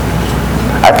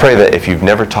 I pray that if you've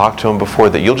never talked to Him before,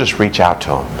 that you'll just reach out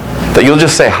to Him. That you'll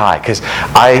just say hi, because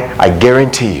I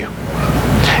guarantee you,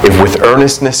 if with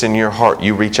earnestness in your heart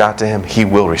you reach out to Him, He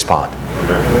will respond.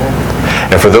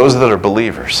 And for those that are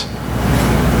believers,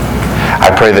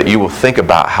 I pray that you will think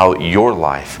about how your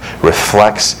life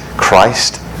reflects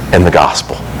Christ and the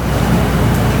gospel.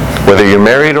 Whether you're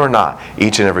married or not,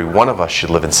 each and every one of us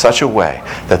should live in such a way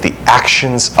that the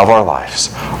actions of our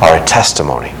lives are a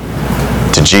testimony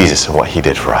to Jesus and what He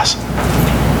did for us.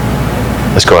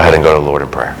 Let's go ahead and go to the Lord in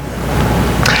prayer.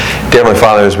 Dear Heavenly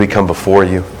Father, as we come before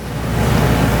You,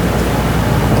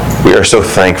 we are so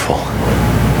thankful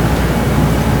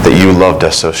that You loved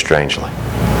us so strangely.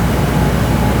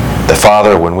 That,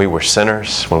 Father, when we were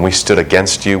sinners, when we stood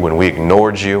against You, when we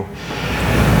ignored You,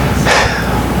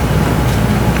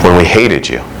 when we hated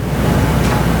You,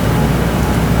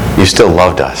 You still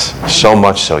loved us, so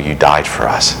much so You died for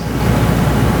us.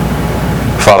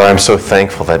 Father, I'm so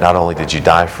thankful that not only did You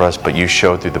die for us, but You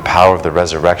showed through the power of the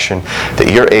resurrection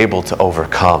that You're able to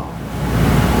overcome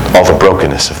all the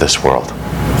brokenness of this world.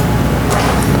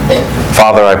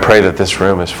 Father, I pray that this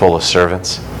room is full of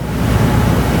servants.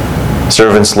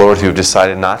 Servants, Lord, who have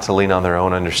decided not to lean on their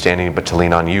own understanding, but to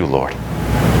lean on You, Lord.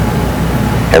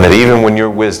 And that even when Your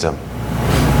wisdom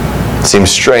seems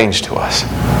strange to us,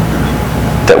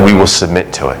 that we will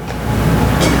submit to it,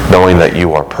 knowing that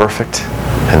You are perfect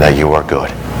and that You are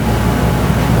good.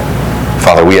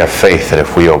 Father, we have faith that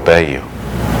if we obey You,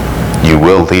 You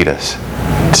will lead us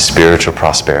to spiritual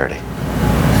prosperity.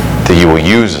 That You will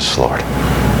use us, Lord,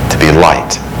 to be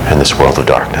light in this world of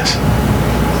darkness.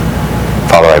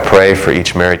 Father, I pray for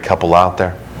each married couple out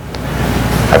there.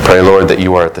 I pray, Lord, that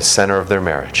You are at the center of their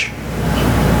marriage.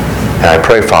 And I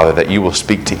pray, Father, that You will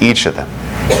speak to each of them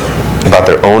about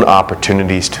their own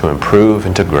opportunities to improve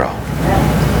and to grow.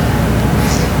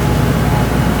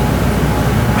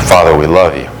 Father, we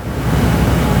love You.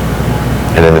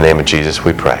 And in the name of Jesus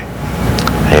we pray.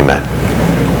 Amen.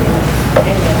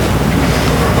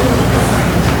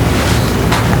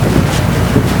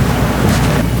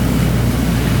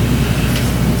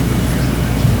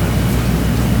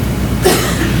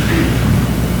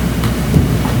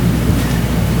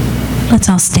 Let's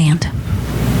all stand.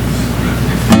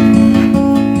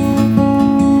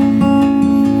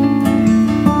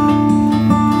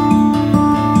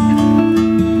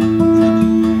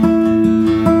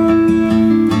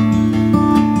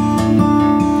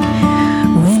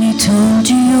 When he told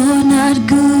you you're not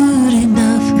good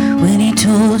enough, when he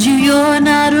told you you're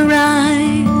not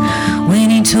right, when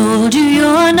he told you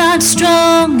you're not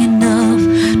strong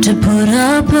enough to put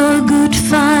up a good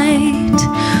fight,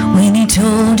 when he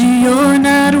told you you're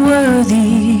not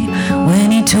worthy,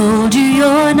 when he told you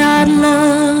you're not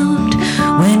loved,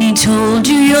 when he told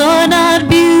you you're not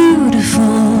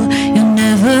beautiful, you'll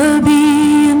never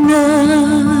be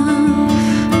enough.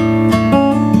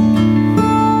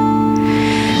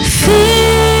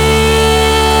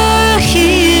 Fear,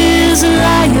 he is a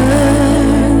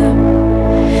liar.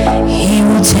 He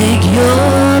will take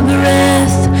your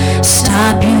breath,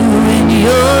 stop you in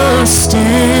your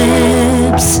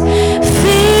steps.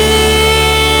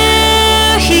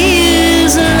 Fear, he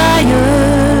is a liar.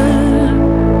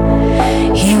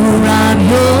 He will rob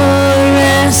your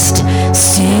rest,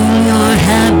 steal your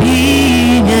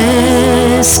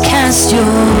happiness, cast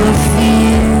your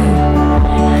fear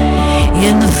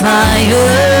in the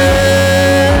fire.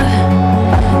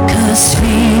 'Cause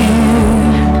fear,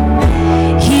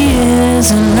 he is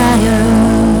a liar.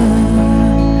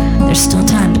 There's still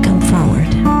time to come forward.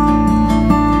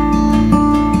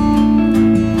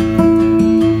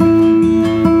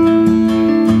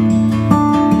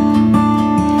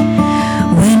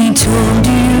 When he told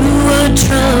you you were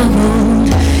troubled,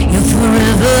 you'll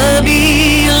forever be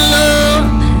alone.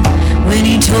 When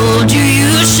he told you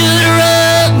you should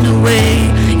run away,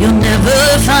 you'll never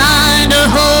find a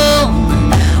home.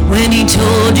 When he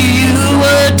told you you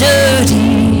were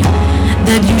dirty,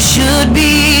 that you should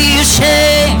be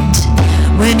ashamed.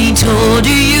 When he told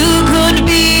you you could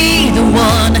be the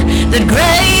one that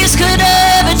grace could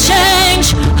ever change.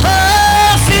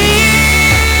 Oh,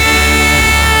 fear,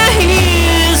 he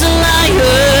is a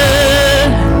liar.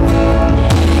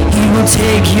 He will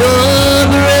take your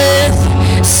breath,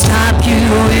 stop you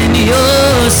in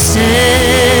your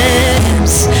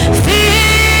steps.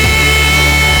 Fear,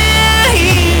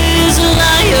 he is a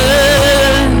liar.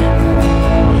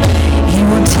 He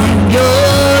will take your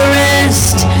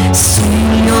rest,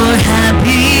 steal your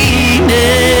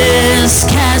happiness,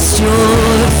 cast your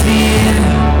fear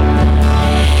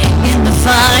in the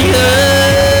fire.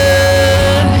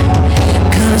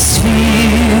 'Cause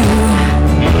fear,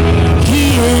 he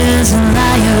is a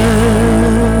liar.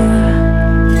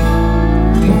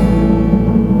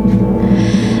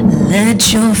 Let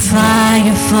your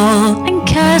fire fall and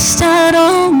cast out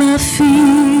all my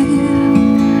fear.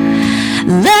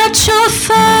 Let your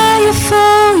fire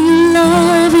fall, your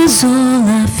love is all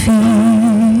I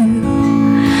feel.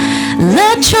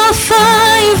 Let your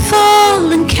fire fall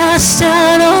and cast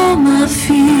out all my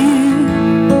fear.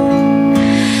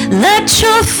 Let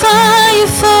your fire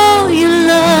fall, your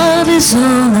love is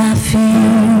all I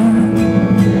feel.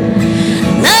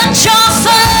 Let your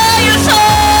fire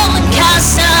fall and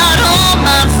cast out all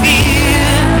my fear.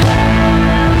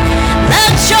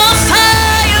 Let your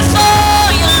fire fall,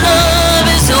 your love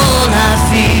is all I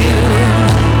feel.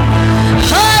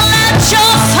 Oh, let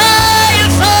your fire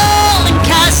fall and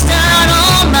cast out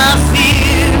all my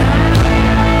fear.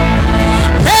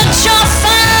 Let your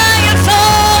fire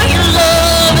fall, your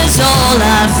love is all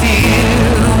I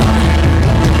feel.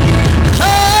 Oh,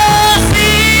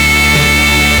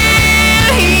 fear,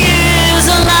 he is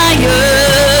a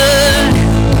liar.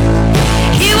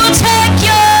 He will take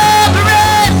your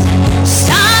breath,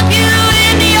 stop you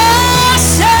in your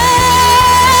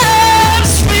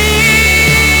steps.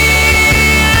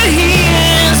 Fear, he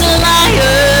is a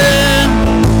liar.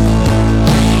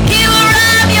 He will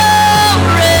rob your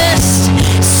rest,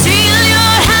 steal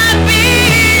your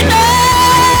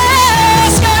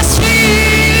happiness. 'Cause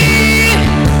fear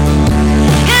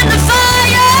in the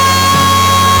fire.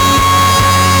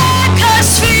 'Cause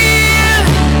fear,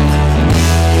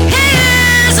 he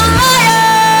is a liar.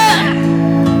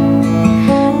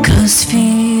 'Cause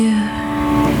fear,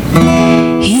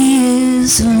 he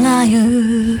is a liar.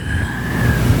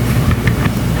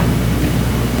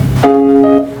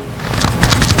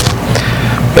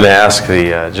 I'm going to ask the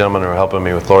gentlemen who are helping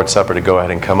me with Lord's Supper to go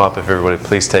ahead and come up. If everybody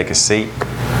please take a seat.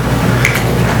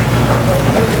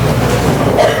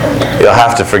 You'll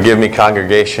have to forgive me,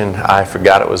 congregation. I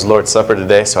forgot it was Lord's Supper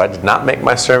today, so I did not make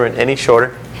my sermon any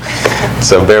shorter.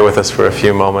 So bear with us for a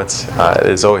few moments.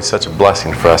 It is always such a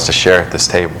blessing for us to share at this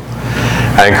table.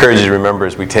 I encourage you to remember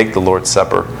as we take the Lord's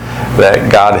Supper that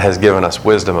God has given us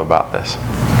wisdom about this.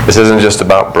 This isn't just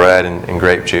about bread and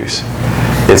grape juice.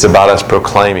 It's about us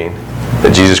proclaiming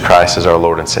that Jesus Christ is our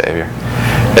Lord and Savior.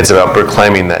 It's about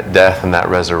proclaiming that death and that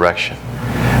resurrection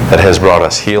that has brought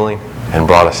us healing and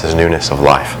brought us His newness of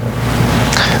life.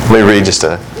 Let me read just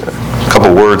a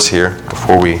couple words here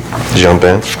before we jump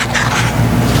in.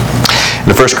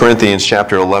 In 1 Corinthians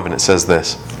chapter 11 it says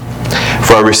this,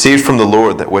 "For I received from the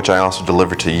Lord that which I also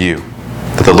delivered to you,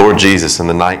 that the Lord Jesus, in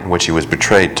the night in which He was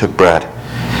betrayed, took bread.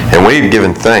 And when He had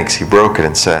given thanks, He broke it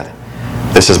and said,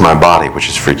 'This is my body, which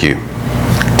is for you.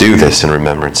 Do this in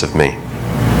remembrance of me.'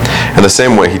 In the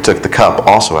same way He took the cup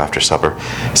also after supper,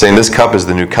 saying, 'This cup is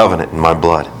the new covenant in my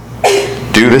blood.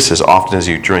 Do this as often as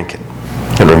you drink it,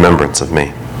 in remembrance of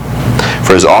me.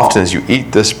 For as often as you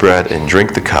eat this bread and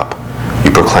drink the cup,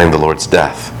 you proclaim the Lord's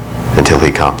death until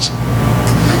He comes.'"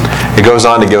 It goes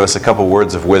on to give us a couple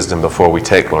words of wisdom before we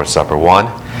take Lord's Supper. One,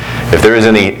 if there is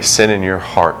any sin in your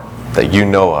heart that you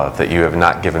know of that you have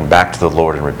not given back to the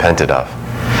Lord and repented of,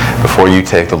 before you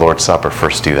take the Lord's Supper,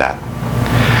 first do that.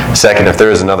 Second, if there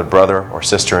is another brother or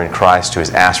sister in Christ who has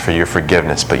asked for your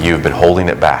forgiveness, but you've been holding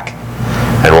it back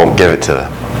and won't give it to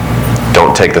them,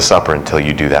 don't take the supper until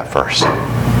you do that first.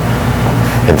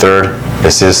 And third,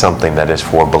 this is something that is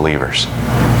for believers,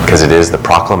 because it is the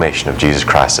proclamation of Jesus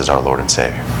Christ as our Lord and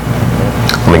Savior.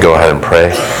 Let me go ahead and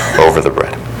pray over the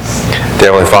bread.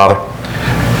 Dear Heavenly Father,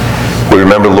 we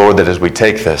remember, Lord, that as we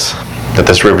take this, that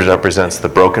this represents the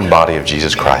broken body of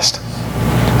Jesus Christ.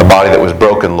 A body that was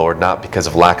broken, Lord, not because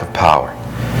of lack of power,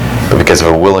 but because of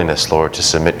a willingness, Lord, to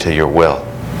submit to your will.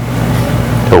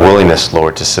 A willingness,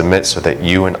 Lord, to submit so that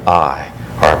you and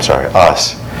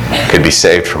us, could be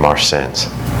saved from our sins.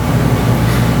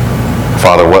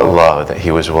 Father, what love that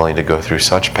He was willing to go through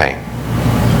such pain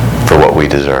for what we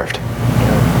deserved.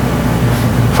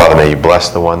 Father, may you bless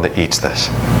the one that eats this,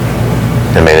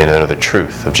 and may they know the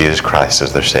truth of Jesus Christ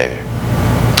as their Savior.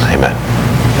 Amen.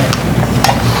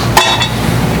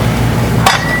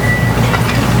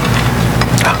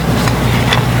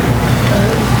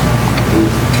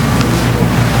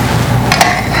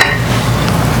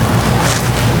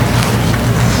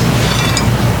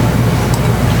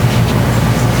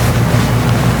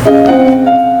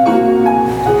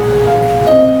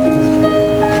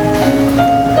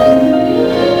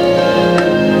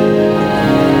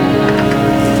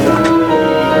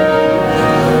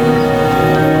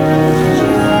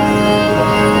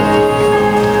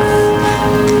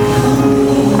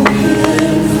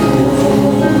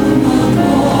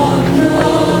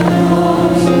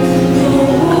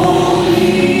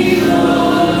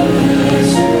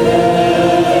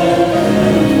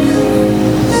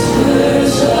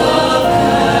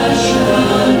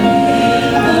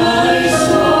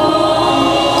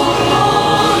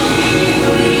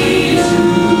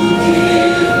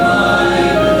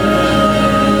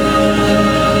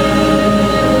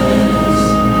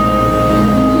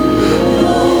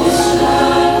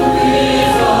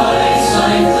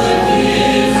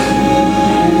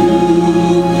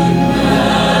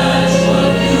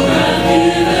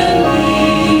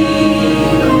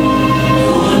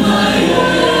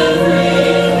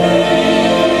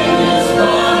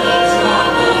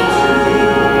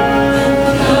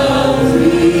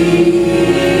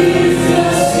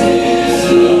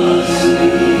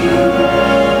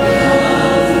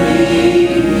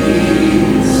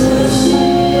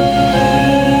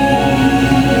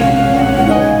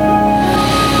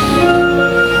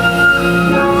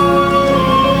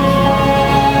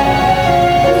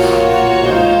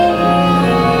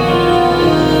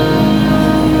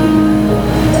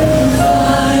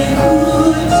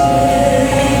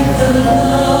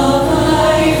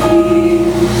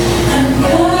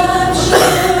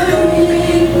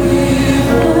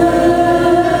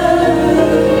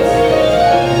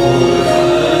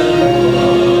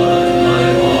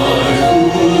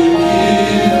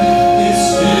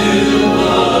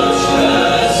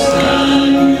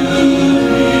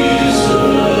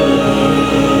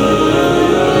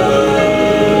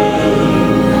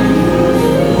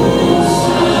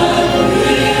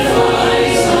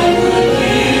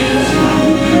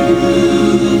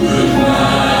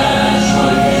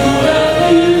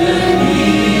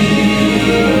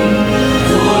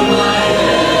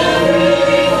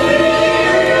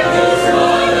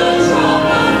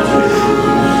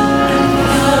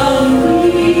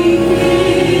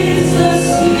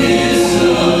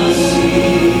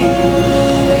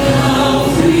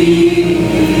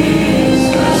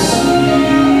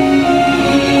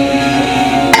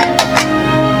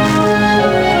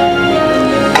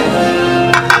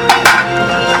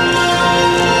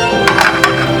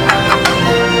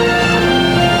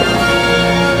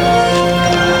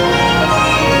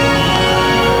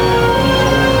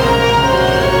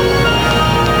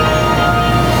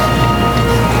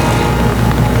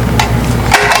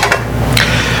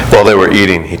 While they were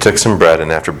eating, he took some bread,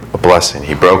 and after a blessing,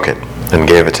 he broke it and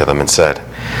gave it to them and said,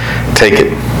 "Take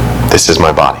it, this is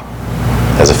my body.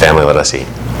 As a family, let us eat."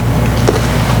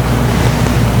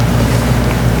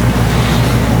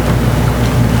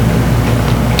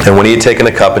 And when he had taken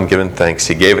a cup and given thanks,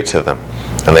 he gave it to them,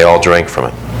 and they all drank from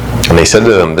it. And he said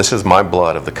to them, "This is my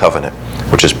blood of the covenant,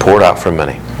 which is poured out for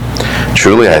many.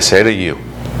 Truly I say to you,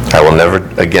 I will never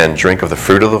again drink of the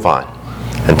fruit of the vine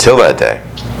until that day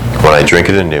when I drink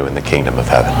it anew in the kingdom of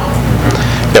heaven."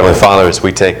 Heavenly Father, as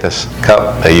we take this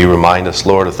cup, may you remind us,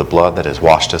 Lord, of the blood that has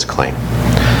washed us clean.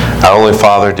 Not only,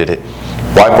 Father, did it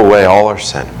wipe away all our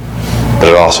sin, but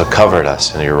it also covered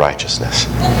us in your righteousness.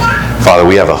 Father,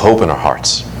 we have a hope in our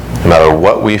hearts, no matter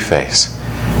what we face,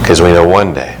 because we know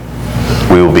one day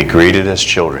we will be greeted as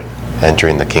children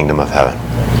entering the kingdom of heaven.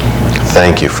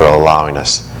 Thank you for allowing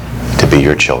us to be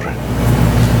your children.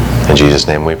 In Jesus'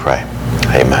 name we pray.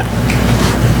 Amen.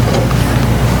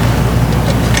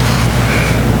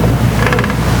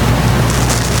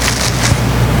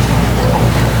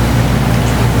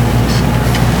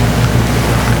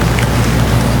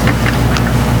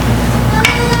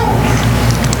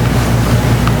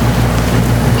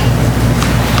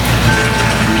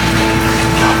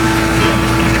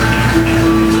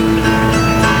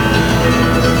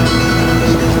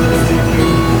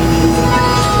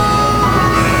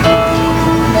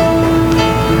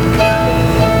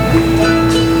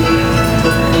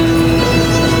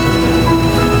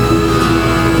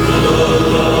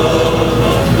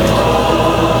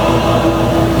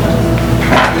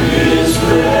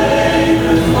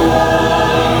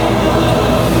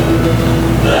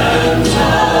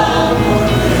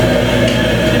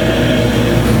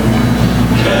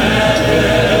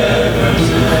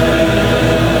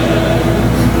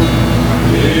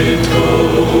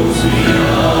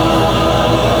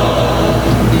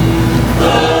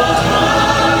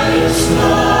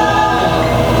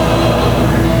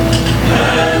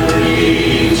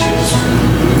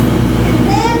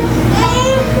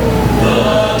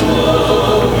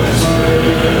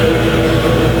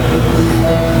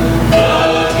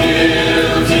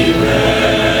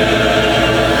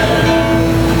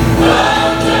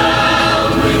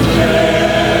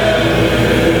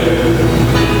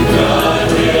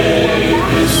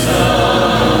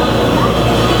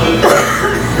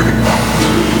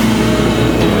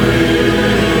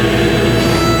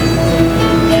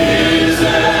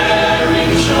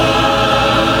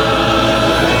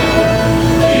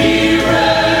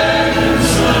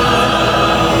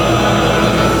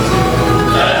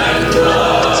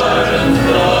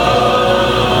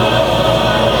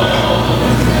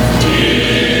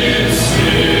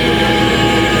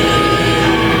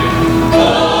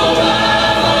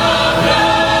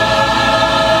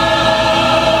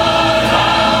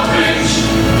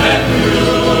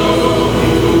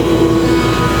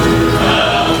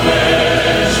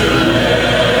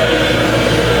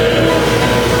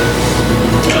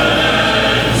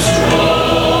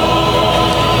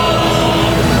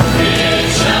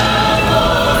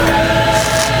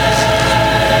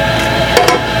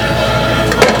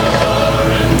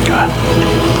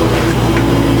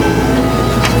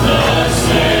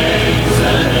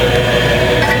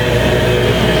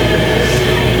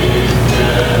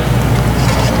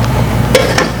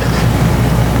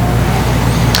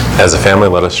 As a family,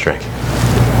 let us drink.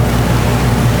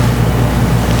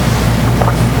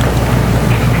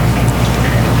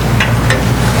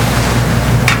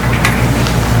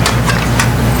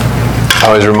 I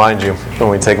always remind you when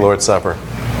we take Lord's Supper,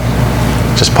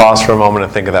 just pause for a moment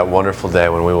and think of that wonderful day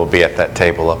when we will be at that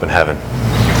table up in heaven,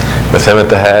 with Him at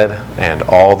the head and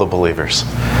all the believers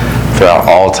throughout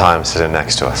all time sitting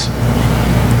next to us.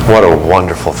 What a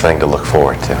wonderful thing to look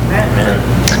forward to.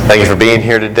 Thank you for being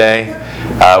here today.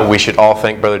 We should all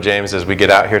thank Brother James as we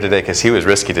get out here today, because he was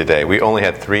risky today. We only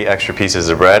had 3 extra pieces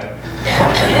of bread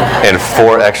and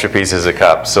 4 extra pieces of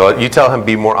cup. So you tell him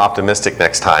be more optimistic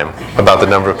next time about the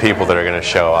number of people that are going to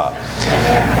show up.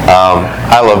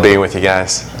 I love being with you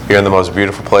guys. You're in the most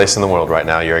beautiful place in the world right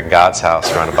now. You're in God's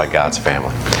house, surrounded by God's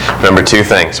family. Remember 2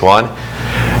 things. 1,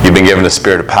 you've been given a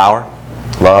spirit of power,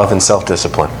 love, and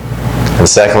self-discipline. And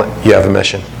secondly, you have a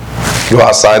mission. Go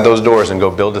outside those doors and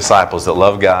go build disciples that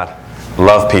love God,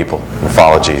 love people, and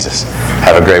follow Jesus.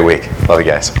 Have a great week. Love you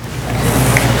guys.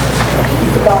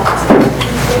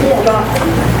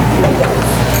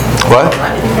 What?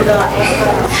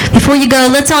 Before you go,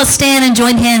 let's all stand and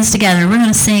join hands together. We're going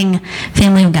to sing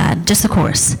Family of God, just the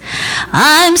chorus.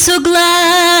 I'm so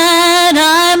glad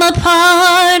I'm a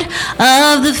part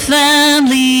of the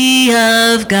family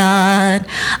of God.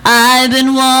 I've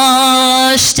been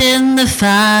washed in the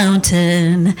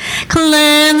fountain,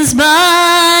 cleansed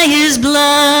by his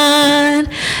blood.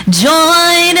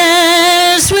 Join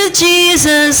us with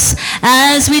Jesus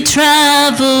as we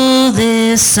travel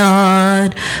this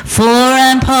sod, for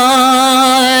I'm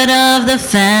part of the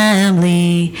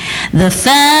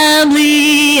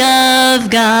family of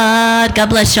God. God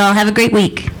bless y'all. Have a great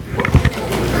week.